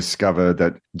of discover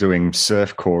that doing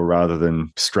surfcore rather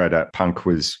than straight out punk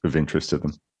was of interest to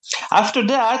them? After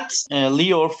that,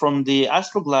 Lior from the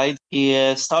Astroglide,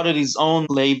 he started his own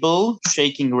label,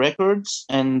 Shaking Records,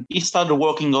 and he started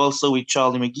working also with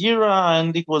Charlie Megira,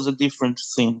 and it was a different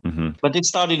thing. Mm-hmm. But it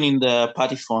started in the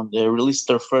Patifon. They released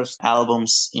their first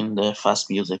albums in the Fast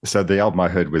Music. So the album I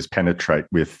heard was Penetrate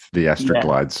with the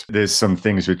Astroglides. Yeah. There's some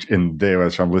things which in there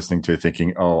which I'm listening to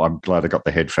thinking, oh, I'm glad I got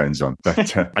the headphones on.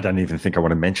 But I don't even think I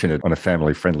want to mention it on a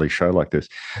family-friendly show like this.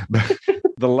 But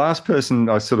the last person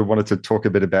I sort of wanted to talk a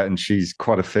bit about, and she's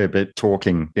quite a fair bit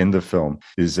talking in the film,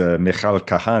 is Michal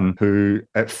Kahan, who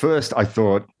at first I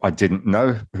thought I didn't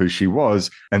know who she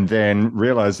was, and then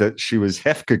realized that she was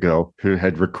Hefka Girl, who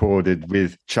had recorded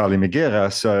with Charlie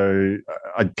Megira. So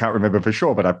I can't remember for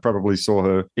sure, but I probably saw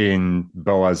her in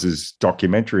Boaz's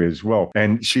documentary as well.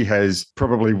 And she has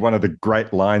probably one of the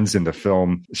great lines in the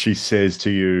film. She says to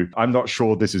you, I'm not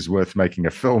sure this is worth making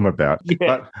a film about. Yeah.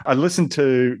 But I listened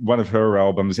to one of her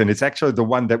albums, and it's actually the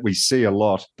one that we see a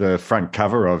lot, the front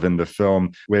cover of in the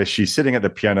film, where she's sitting at the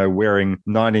piano wearing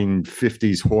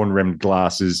 1950s horn-rimmed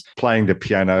glasses, playing the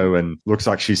piano, and looks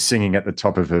like she's singing at the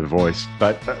top of her voice.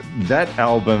 But that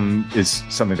album is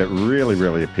something that really,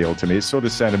 really appealed to me. It sort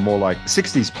of sounded more like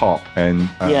 60s pop. And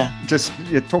just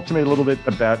talk to me a little bit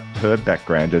about her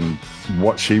background and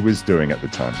what she was doing at the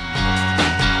time.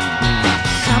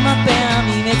 כמה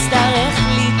פעמים אצטרך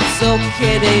לצעוק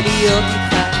כדי להיות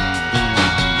איתך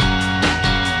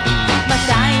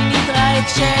מתי נתראה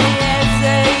כשיהיה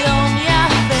איזה יום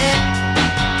יפה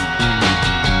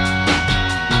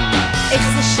איך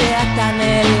זה שאתה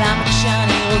נעלם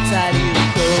כשאני רוצה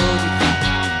לרקוד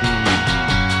איתך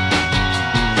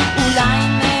אולי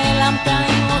נעלמת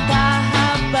עם אותה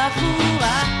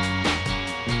הבחורה.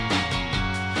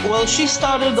 Well, she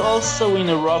started also in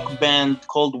a rock band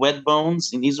called Wet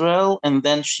Bones in Israel, and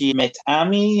then she met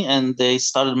Ami, and they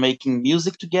started making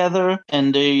music together,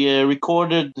 and they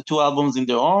recorded the two albums in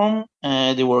their own.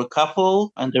 They were a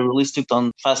couple, and they released it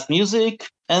on Fast Music.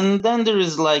 And then there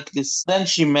is like this, then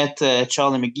she met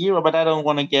Charlie Megira, but I don't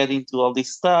want to get into all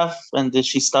this stuff. And then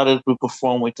she started to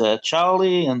perform with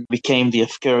Charlie and became the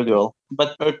Hefker Girl.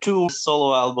 But her two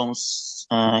solo albums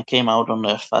came out on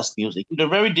Fast Music. They're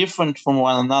very different from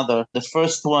one another. The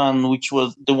first one, which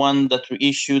was the one that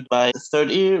reissued by the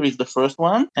Third Ear, is the first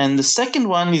one. And the second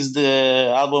one is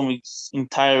the album is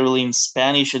entirely in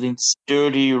Spanish, and it's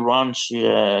dirty, raunchy,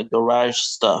 garage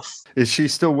stuff. Is she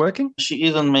still working? She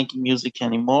isn't making music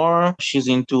anymore. She's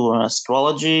into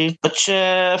astrology. But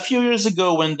a few years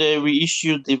ago, when they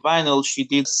reissued the vinyl, she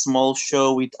did a small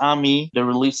show with Ami, the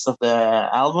release of the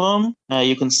album.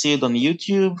 You can see it on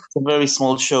YouTube. It's a very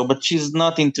small show, but she's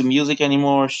not into music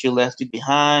anymore. She left it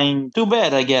behind. Too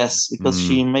bad, I guess, because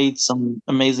she made some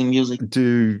amazing music.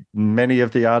 Do many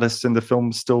of the artists in the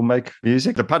film still make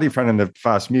music? The Patifon and the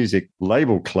Fast Music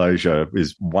label closure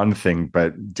is one thing,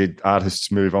 but did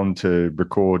artists move on to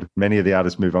record? Many of the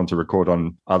artists move on to record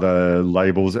on other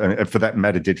labels, and for that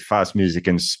matter, did Fast Music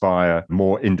inspire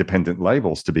more independent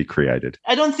labels to be created?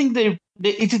 I don't think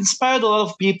it inspired a lot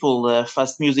of people,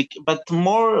 Fast Music, but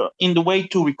more in the way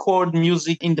to record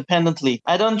music independently.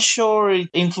 I'm not sure it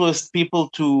influenced people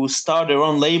to start their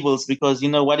own labels, because,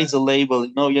 what is a label?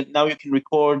 Now you can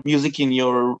record music in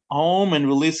your home and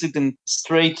release it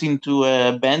straight into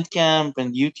Bandcamp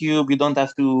and YouTube. You don't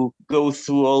have to go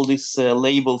through all this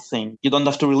label thing. You don't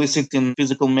have to release it in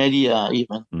physical media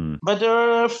even. But there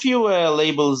are a few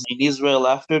labels in Israel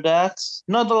after that.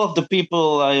 Not all of the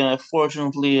people,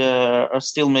 fortunately, are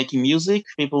still making music.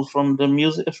 People from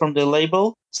the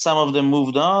label. Some of them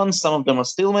moved on. Some of them are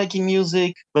still making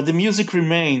music. But the music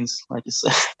remains, like you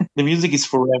said. The music is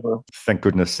forever. Thank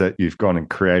goodness that you've gone and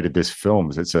created this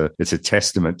film. It's a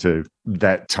testament to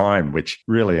that time, which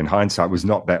really in hindsight was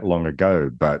not that long ago,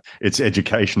 but it's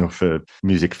educational for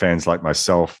music fans like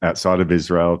myself outside of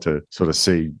Israel to sort of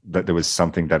see that there was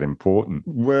something that important.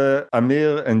 Were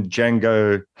Amir and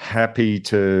Django happy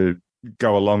to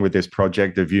go along with this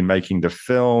project of you making the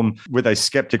film? Were they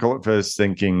skeptical at first,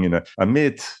 thinking,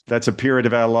 Amit, that's a period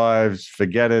of our lives,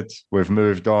 forget it, we've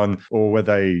moved on? Or were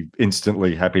they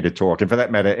instantly happy to talk? And for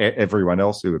that matter, everyone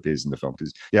else who appears in the film,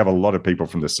 because you have a lot of people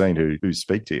from the scene who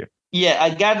speak to you. Yeah, I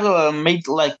got made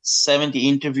like 70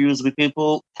 interviews with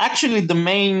people. Actually, the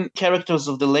main characters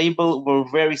of the label were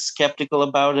very skeptical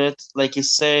about it. Like you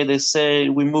say, they say,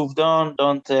 we moved on,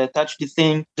 don't touch the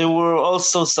thing. There were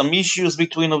also some issues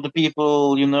between of the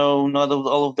people, not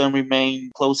all of them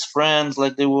remain close friends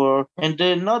like they were. And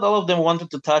not all of them wanted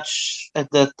to touch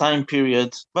at that time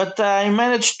period. But I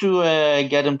managed to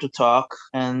get them to talk.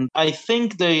 And I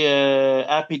think they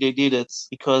happy they did it,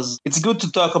 because it's good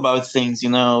to talk about things,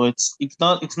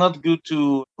 It's not good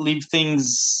to leave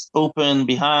things open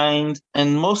behind,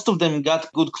 and most of them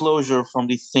got good closure from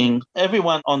this thing.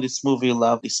 Everyone on this movie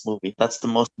loved this movie. That's the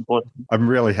most important. I'm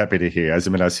really happy to hear. As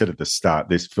I said at the start,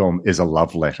 this film is a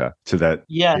love letter to that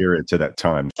period, to that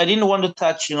time. I didn't want to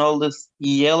touch, all this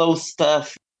yellow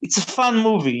stuff. It's a fun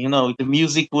movie, the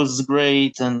music was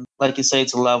great, and like you say,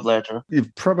 it's a love letter.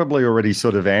 You've probably already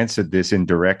sort of answered this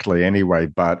indirectly anyway,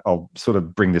 but I'll sort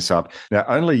of bring this up. Now,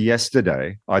 only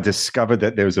yesterday, I discovered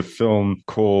that there was a film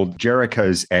called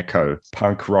Jericho's Echo,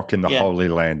 Punk Rock in the Holy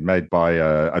Land, made by,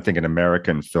 I think, an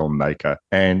American filmmaker.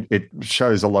 And it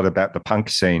shows a lot about the punk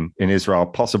scene in Israel,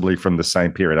 possibly from the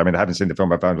same period. I haven't seen the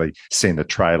film, I've only seen the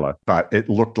trailer, but it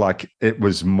looked like it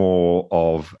was more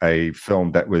of a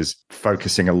film that was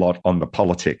focusing a lot on the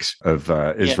politics of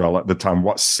Israel at the time,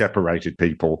 what separated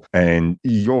people. And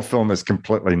your film is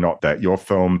completely not that. Your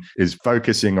film is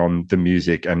focusing on the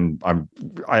music, and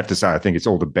I have to say, I think it's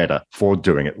all the better for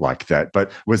doing it like that.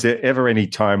 But was there ever any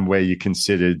time where you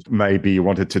considered maybe you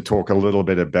wanted to talk a little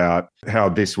bit about how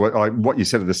this was, like what you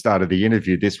said at the start of the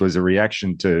interview, this was a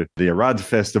reaction to the Arad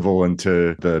Festival and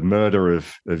to the murder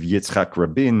of Yitzhak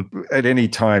Rabin? At any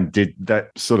time, did that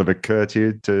sort of occur to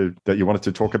you that you wanted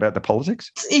to talk about the politics?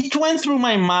 It went through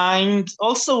my mind.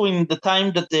 Also, in the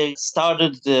time that they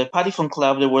started the Patifon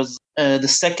Club, there was the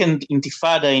second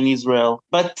Intifada in Israel.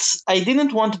 But I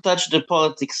didn't want to touch the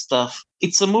politics stuff.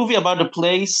 It's a movie about a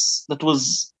place that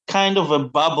was kind of a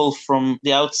bubble from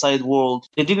the outside world.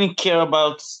 They didn't care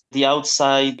about the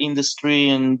outside industry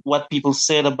and what people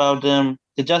said about them.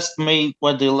 They just made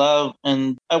what they love,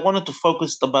 and I wanted to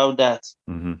focus about that.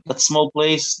 Mm-hmm. That small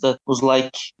place that was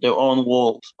like their own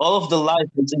world. All of the life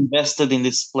was invested in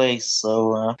this place.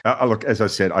 So, look, as I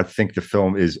said, I think the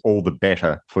film is all the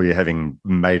better for you having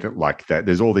made it like that.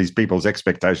 There's all these people's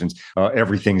expectations.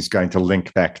 Everything's going to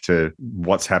link back to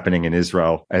what's happening in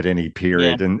Israel at any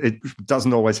period, and it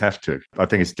doesn't always have to. I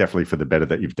think it's definitely for the better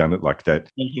that you've done it like that.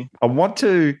 Thank you. I want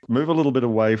to move a little bit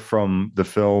away from the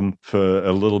film for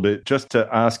a little bit, just to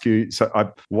ask you,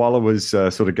 while I was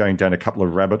sort of going down a couple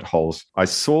of rabbit holes, I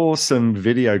saw some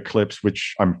video clips,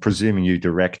 which I'm presuming you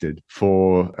directed,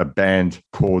 for a band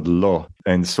called Lo,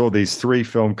 and saw these 3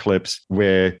 film clips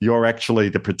where you're actually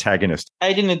the protagonist.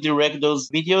 I didn't direct those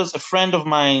videos. A friend of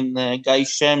mine, Guy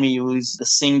Shemi, who is the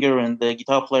singer and the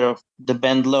guitar player of the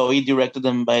band Lo, he directed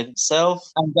them by himself.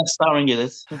 I'm just starring in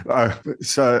it.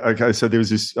 So there was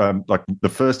this, like the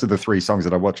first of the 3 songs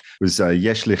that I watched was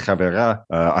Yesh Li Chavera,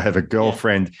 I Have a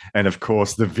Girlfriend, and of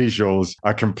course the visuals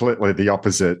are completely the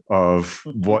opposite of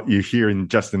what you hear in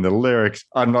the lyrics.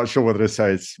 I'm not sure whether to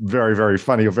say it's very, very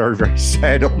funny or very, very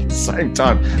sad all at the same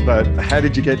time, but how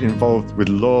did you get involved with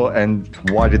Lo, and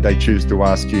why did they choose to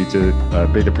ask you to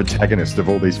be the protagonist of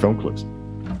all these film clips?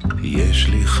 יש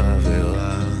לי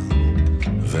חברה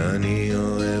ואני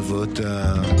אוהב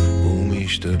אותה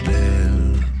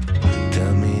ומשתדל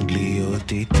תמיד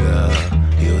להיות איתה,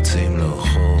 יוצאים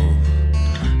לחוף,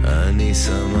 אני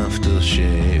שם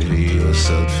אפטרשייב והיא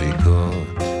עושה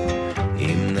דפיקות,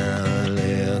 עם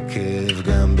נעלי עקב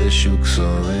גם בשוק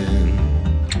סורן,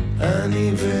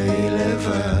 אני והיא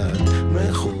לבד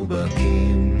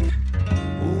מחובקים.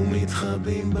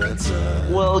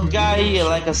 Well, Guy,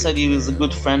 like I said, he was a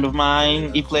good friend of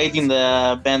mine. He played in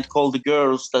the band called The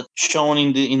Girls that's shown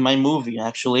in my movie,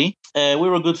 actually. We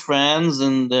were good friends,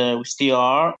 and we still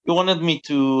are. He wanted me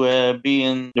to be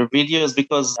in their videos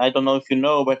because, I don't know if you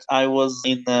know, but I was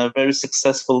in a very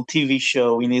successful TV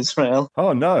show in Israel.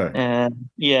 Oh, no.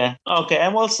 Yeah. Okay,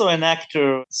 I'm also an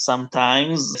actor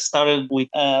sometimes. I started with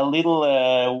a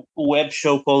little web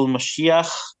show called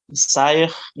Mashiach,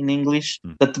 Sayech in English,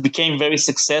 that became very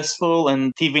successful,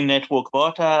 and TV Network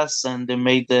bought us, and they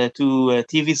made two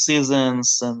TV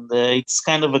seasons, and it's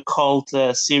kind of a cult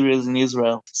series in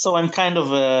Israel. So I'm kind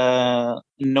of a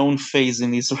known face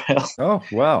in Israel. Oh,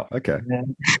 wow. Okay.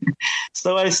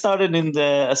 So I started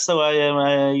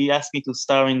he asked me to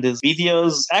star in these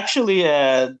videos. Actually,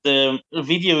 the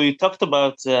video you talked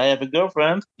about, I Have a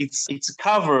Girlfriend, it's a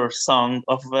cover song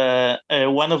of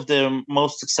one of the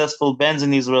most successful bands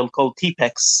in Israel called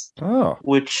T-Pex,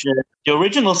 which the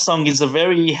original song is a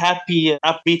very happy,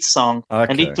 upbeat song,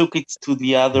 and he took it to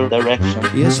the other direction.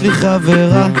 יש לי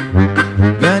חברה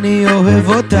ואני אוהב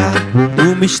אותה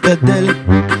ומשתדל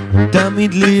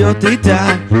תמיד להיות איתה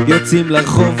יוצאים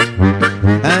לרחוב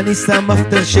אני שם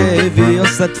מפתר שהביא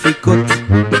עושה דפיקות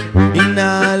עם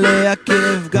נעלי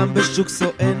עקב גם בשוק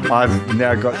סואן. I've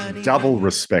now got double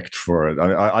respect for it.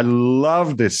 I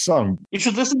love this song. You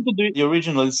should listen to the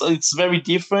original. It's very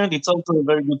different. It's also a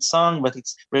very good song, but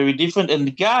it's very different. And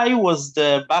the guy was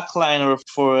the backliner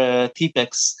for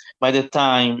T-Pex by the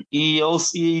time. He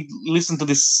listened to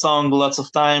this song lots of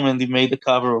time, and he made a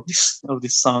cover of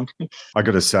this song. I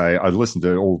got to say, I listened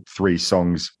to all three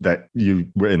songs that you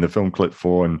were in the film clip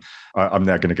for, and I'm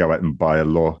now going to go out and buy a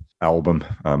Law album.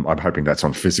 I'm hoping that's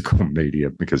on physical media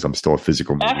because I'm still a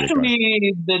physical media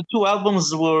Actually, the two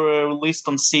albums were released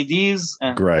on CDs,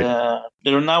 and Great.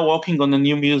 They're now working on the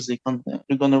new music.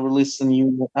 They're going to release a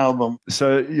new album.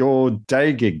 So your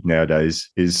day gig nowadays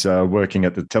is working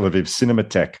at the Tel Aviv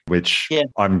Cinematheque, which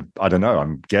I don't know,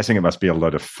 I'm guessing it must be a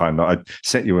lot of fun. I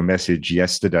sent you a message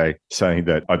yesterday saying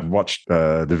that I'd watched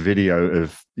the video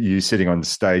of you sitting on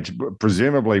stage,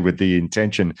 presumably with the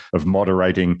intention of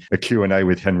moderating a Q&A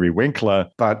with Henry Winkler.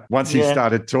 But once he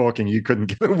started talking, you couldn't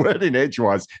get a word in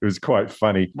edgewise. It was quite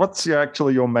funny. What's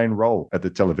actually your main role at the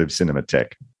Tel Aviv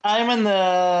Cinematheque? I'm an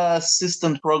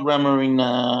assistant programmer in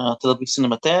Tel Aviv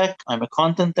Cinematheque. I'm a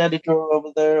content editor over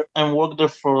there. I worked there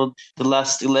for the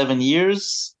last 11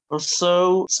 years or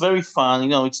so. It's very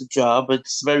fun. It's a job, but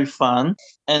it's very fun.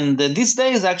 And these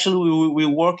days, actually, we're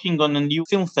working on a new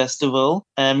film festival,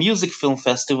 a music film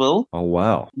festival. Oh,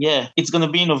 wow. Yeah, it's going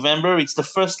to be in November. It's the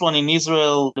first one in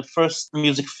Israel, the first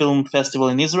music film festival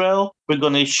in Israel. We're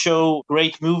going to show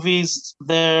great movies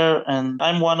there, and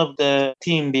I'm one of the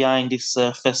team behind this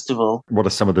festival. What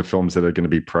are some of the films that are going to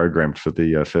be programmed for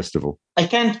the festival? I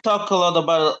can't talk a lot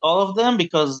about all of them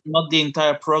because not the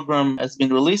entire program has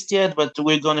been released yet, but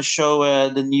we're going to show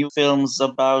the new films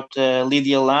about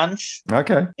Lydia Lange.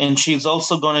 Okay. And she's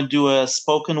also going to do a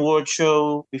spoken word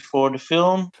show before the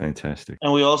film. Fantastic.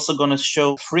 And we're also going to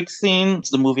show Freak Scene. It's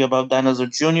the movie about Dinosaur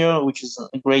Jr., which is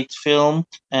a great film.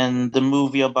 And the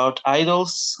movie about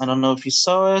idols. I don't know if you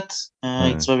saw it.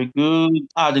 It's very good.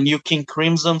 The new King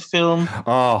Crimson film.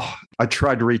 Oh, I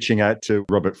tried reaching out to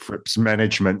Robert Fripp's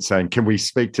management saying, can we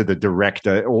speak to the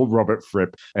director or Robert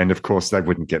Fripp? And of course, they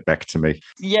wouldn't get back to me.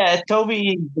 Yeah,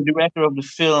 Toby, the director of the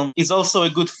film, is also a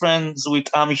good friend with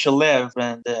Ami Shalev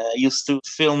and used to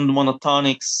film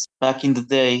Monotonics back in the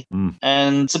day.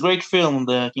 And it's a great film,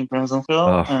 the King Crimson film.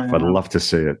 Oh, I'd love to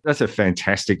see it. That's a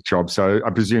fantastic job. So I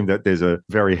presume that there's a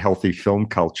very healthy film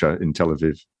culture in Tel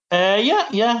Aviv.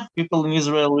 Yeah. People in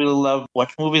Israel really love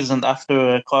watch movies. And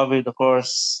after COVID, of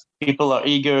course, people are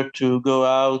eager to go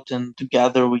out and to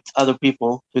gather with other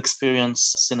people to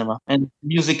experience cinema. And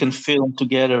music and film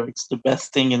together, it's the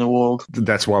best thing in the world.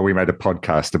 That's why we made a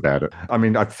podcast about it. I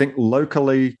mean, I think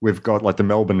locally we've got like the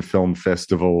Melbourne Film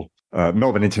Festival,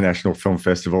 Melbourne International Film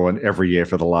Festival, and every year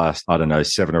for the last, 7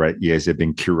 or 8 years, they've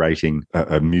been curating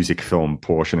a music film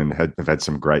portion and have had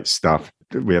some great stuff.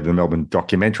 We have the Melbourne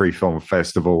Documentary Film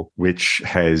Festival, which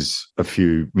has a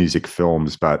few music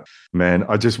films, but man,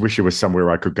 I just wish it was somewhere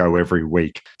I could go every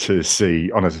week to see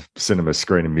on a cinema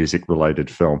screen a music-related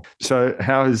film. So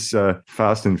how has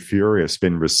Fast and Furious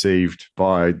been received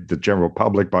by the general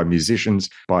public, by musicians,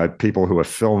 by people who are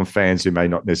film fans who may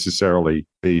not necessarily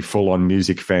be full-on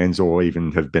music fans or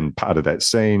even have been part of that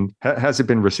scene? How's it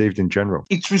been received in general?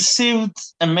 It's received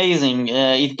amazing.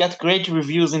 It got great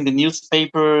reviews in the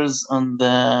newspapers, on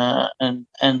and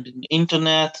the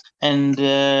internet, and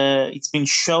it's been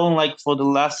shown like for the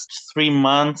last 3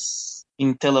 months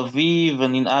in Tel Aviv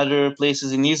and in other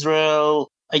places in Israel.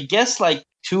 I guess like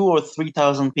 2,000 or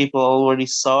 3,000 people already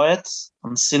saw it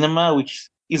on cinema, which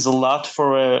is a lot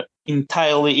for an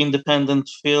entirely independent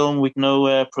film with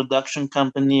no production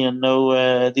company and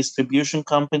no distribution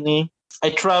company.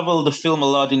 I travel the film a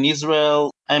lot in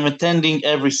Israel. I'm attending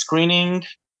every screening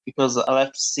because I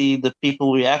like to see the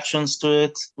people reactions to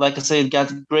it. Like I said, it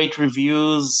got great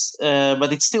reviews,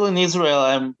 but it's still in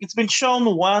Israel. It's been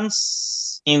shown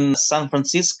once in San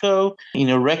Francisco in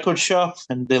a record shop,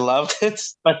 and they loved it.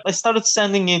 But I started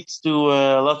sending it to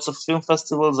lots of film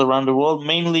festivals around the world,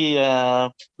 mainly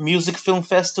music film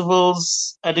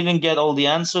festivals. I didn't get all the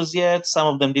answers yet. Some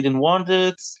of them didn't want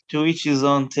it, to each his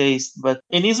own taste. But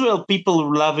in Israel,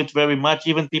 people love it very much,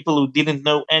 even people who didn't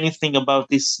know anything about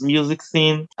this music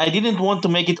scene. I didn't want to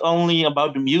make it only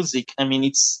about the music. I mean,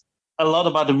 it's a lot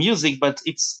about the music, but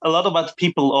it's a lot about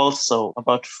people also,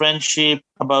 about friendship,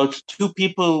 about two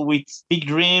people with big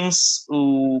dreams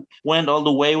who went all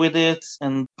the way with it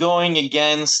and going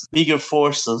against bigger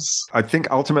forces. I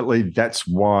think ultimately that's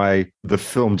why the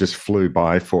film just flew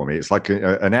by for me. It's like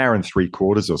an hour and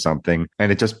 3/4 or something,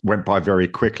 and it just went by very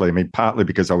quickly. I mean, partly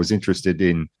because I was interested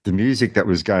in the music that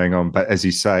was going on, but as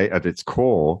you say, at its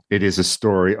core, it is a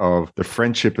story of the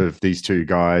friendship of these two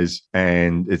guys,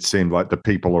 and it seemed like the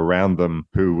people around them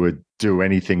who would do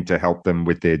anything to help them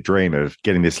with their dream of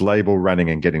getting this label running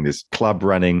and getting this club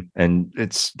running. And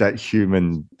it's that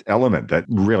human element that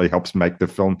really helps make the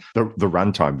film, the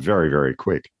runtime, very, very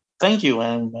quick. Thank you.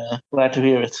 I'm glad to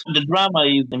hear it. The drama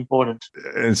is important.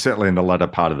 And certainly in the latter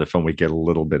part of the film, we get a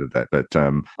little bit of that. But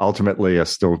ultimately, I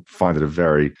still find it a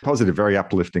very positive, very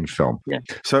uplifting film. Yeah.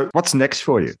 So what's next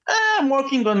for you? I'm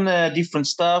working on different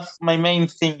stuff. My main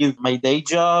thing is my day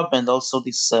job and also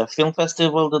this film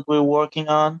festival that we're working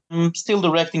on. I'm still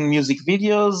directing music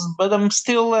videos, but I'm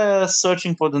still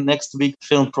searching for the next big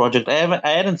film project. I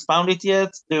hadn't found it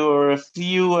yet. There were a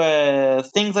few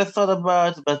things I thought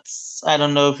about, but I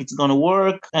don't know if it's going to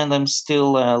work. And I'm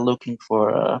still looking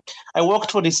for... I worked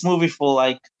for this movie for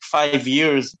like 5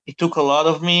 years. It took a lot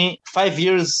of me. 5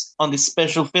 years on this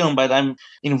special film, but I'm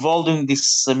involved in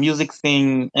this music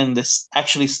thing and this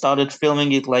actually started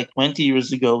filming it like 20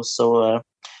 years ago. So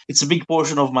it's a big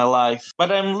portion of my life.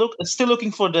 But I'm still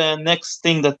looking for the next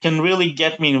thing that can really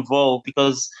get me involved,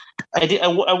 because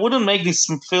I wouldn't make this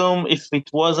film if it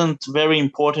wasn't very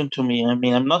important to me. I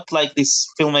mean, I'm not like this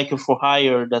filmmaker for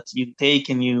hire that you take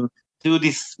and you do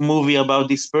this movie about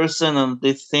this person and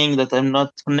this thing that I'm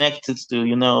not connected to,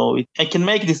 you know. I can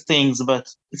make these things,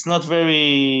 but it's not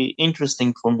very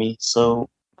interesting for me. So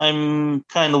I'm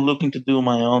kind of looking to do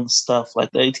my own stuff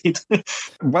like they did.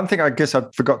 One thing I guess I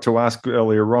forgot to ask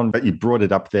earlier on, but you brought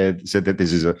it up there, said that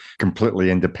this is a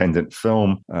completely independent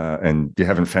film and you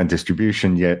haven't found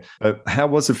distribution yet. How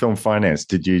was the film financed?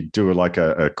 Did you do like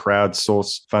a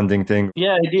crowdsource funding thing?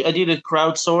 Yeah, I did a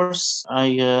crowdsource.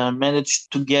 I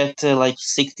managed to get like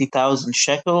 60,000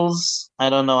 shekels. I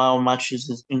don't know how much is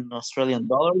it in Australian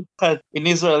dollars, but in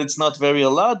Israel it's not very a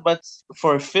lot. But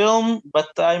for a film, but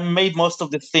I made most of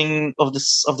the thing of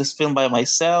this film by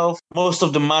myself. Most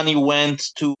of the money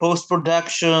went to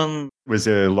post-production. Was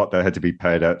there a lot that had to be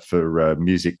paid out for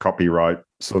music copyright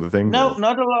sort of thing? No,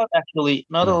 not a lot actually.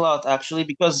 Not a lot actually,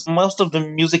 because most of the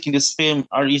music in this film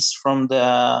is from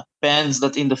the bands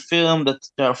that in the film that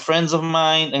they are friends of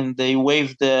mine, and they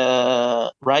waived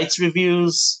the rights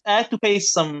reviews. I had to pay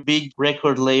some big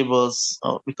record labels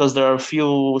because there are a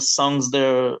few songs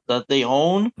there that they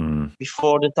own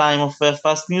before the time of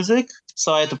Fast Music.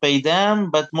 So I had to pay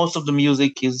them, but most of the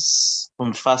music is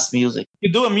from Fast Music.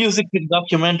 You do a music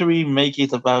documentary, make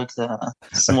it about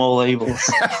small labels.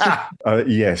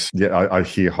 Yes, yeah, I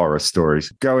hear horror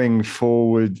stories. Going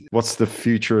forward, what's the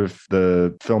future of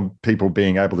the film, people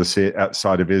being able to see it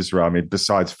outside of Israel? I mean,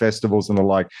 besides festivals and the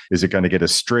like, is it going to get a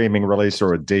streaming release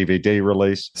or a DVD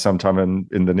release sometime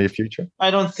in the near future?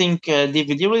 I don't think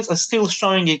DVD release. I'm still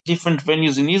showing it different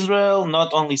venues in Israel,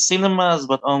 not only cinemas,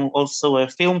 but also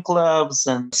film clubs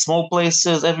and small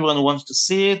places. Everyone who wants to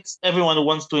see it, everyone who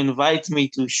wants to invite me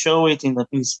to show it in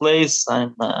this place,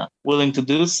 I'm willing to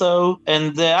do so.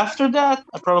 And after that,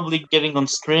 I'm probably getting on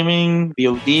streaming,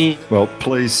 VOD. Well,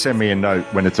 please send me a note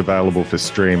when it's available for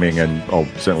streaming, and I'll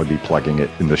certainly be plugging it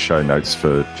in the show notes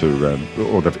in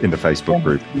the Facebook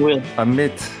group.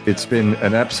 Amit, it's been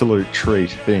an absolute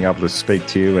treat being able to speak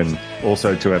to you, and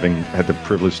also to having had the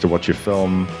privilege to watch your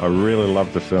film. I really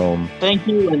love the film. Thank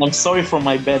you, and I'm sorry for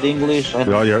my bad English.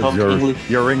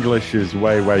 Your English is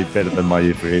way, way better than my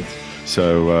Ivrit.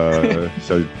 So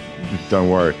don't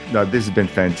worry. No, this has been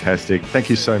fantastic. Thank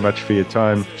you so much for your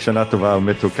time. Shana Tova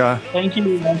Umetuka. Thank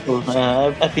you, Michael.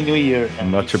 Happy New Year.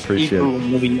 Much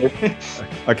appreciated.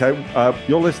 Okay,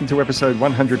 you're listening to episode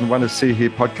 101 of See Here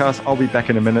Podcast. I'll be back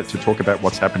in a minute to talk about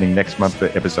what's happening next month for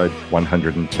episode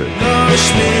 102.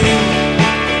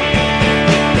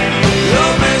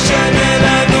 לא משנה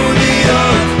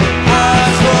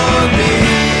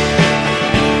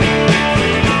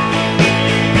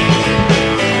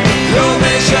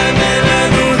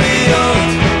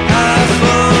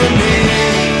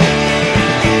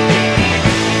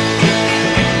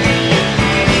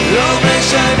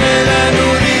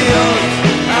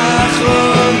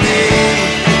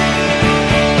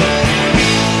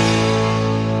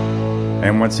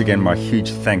And once again, my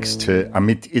huge thanks to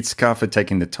Amit Itzkar for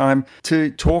taking the time to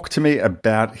talk to me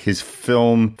about his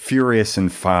film Furious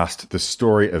and Fast, the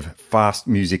story of fast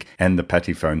music and the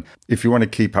Pattyphone. If you want to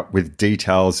keep up with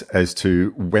details as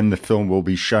to when the film will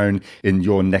be shown in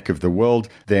your neck of the world,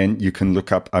 then you can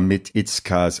look up Amit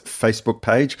Itzkar's Facebook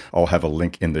page. I'll have a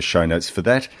link in the show notes for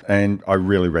that. And I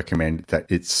really recommend that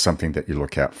it's something that you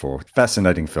look out for.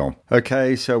 Fascinating film.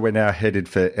 Okay, so we're now headed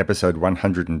for episode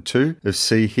 102 of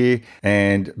See Here.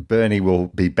 And Bernie will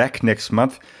be back next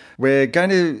month. We're going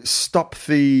to stop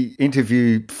the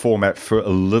interview format for a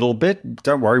little bit.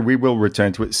 Don't worry, we will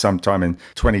return to it sometime in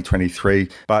 2023,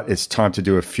 but it's time to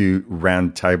do a few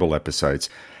roundtable episodes.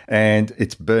 And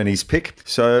it's Bernie's pick.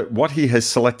 So what he has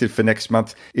selected for next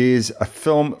month is a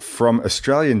film from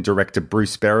Australian director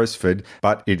Bruce Beresford,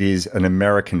 but it is an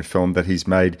American film that he's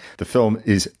made. The film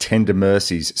is Tender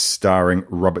Mercies, starring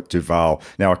Robert Duvall.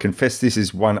 Now, I confess this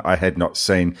is one I had not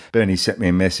seen. Bernie sent me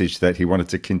a message that he wanted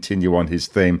to continue on his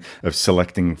theme of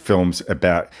selecting films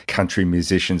about country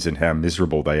musicians and how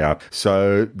miserable they are.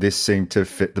 So this seemed to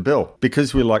fit the bill.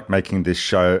 Because we like making this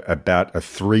show about a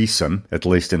threesome, at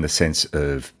least in the sense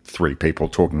of three people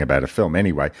talking about a film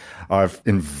anyway, I've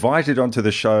invited onto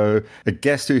the show a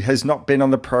guest who has not been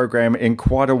on the program in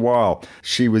quite a while.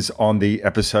 She was on the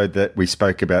episode that we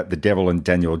spoke about The Devil and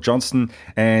Daniel Johnston,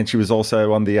 and she was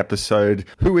also on the episode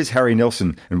Who is Harry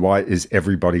Nilsson and Why is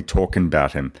Everybody Talking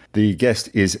About Him? The guest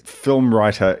is film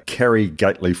writer Kerry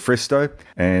Gately Fristow,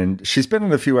 and she's been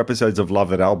on a few episodes of Love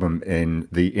That Album in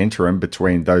the interim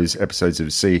between those episodes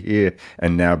of See Here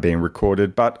and now being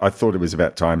recorded, but I thought it was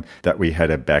about time that we had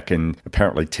her back. And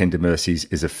apparently Tender Mercies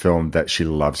is a film that she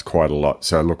loves quite a lot.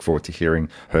 So I look forward to hearing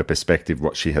her perspective,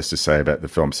 what she has to say about the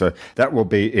film. So that will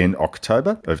be in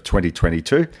October of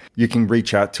 2022. You can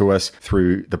reach out to us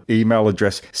through the email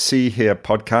address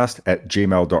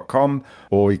seeherepodcast@gmail.com,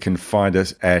 or you can find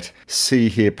us at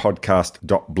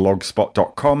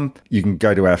seeherepodcast.blogspot.com. You can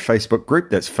go to our Facebook group.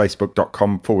 That's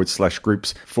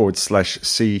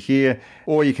facebook.com/groups/seehere.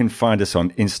 Or you can find us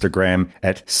on Instagram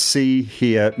at See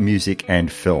Here Music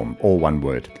and Film, all one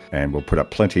word. And we'll put up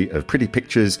plenty of pretty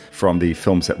pictures from the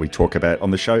films that we talk about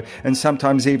on the show, and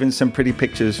sometimes even some pretty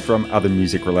pictures from other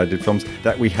music-related films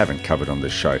that we haven't covered on the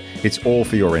show. It's all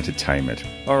for your entertainment.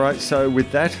 All right, so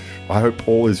with that, I hope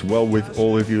all is well with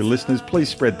all of you listeners. Please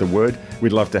spread the word.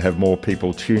 We'd love to have more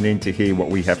people tune in to hear what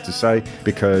we have to say,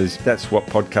 because that's what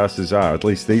podcasters are, at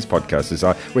least these podcasters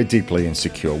are. We're deeply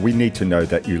insecure. We need to know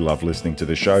that you love listening to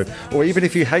the show, or even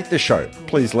if you hate the show,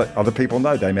 please let other people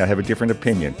know. They may have a different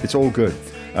opinion. It's all good.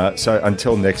 So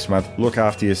until next month, look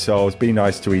after yourselves, be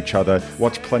nice to each other,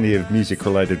 watch plenty of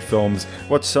music-related films,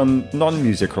 watch some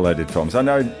non-music-related films. I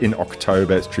know in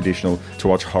October it's traditional to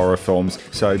watch horror films,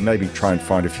 so maybe try and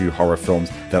find a few horror films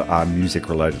that are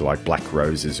music-related, like Black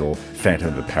Roses or Phantom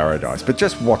of the Paradise. But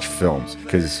just watch films,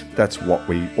 because that's what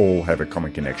we all have a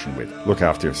common connection with. Look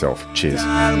after yourself. Cheers.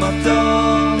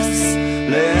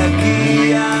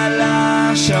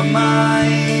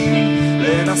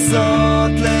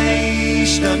 לנסות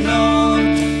להשתנות,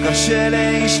 קשה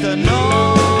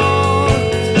להשתנות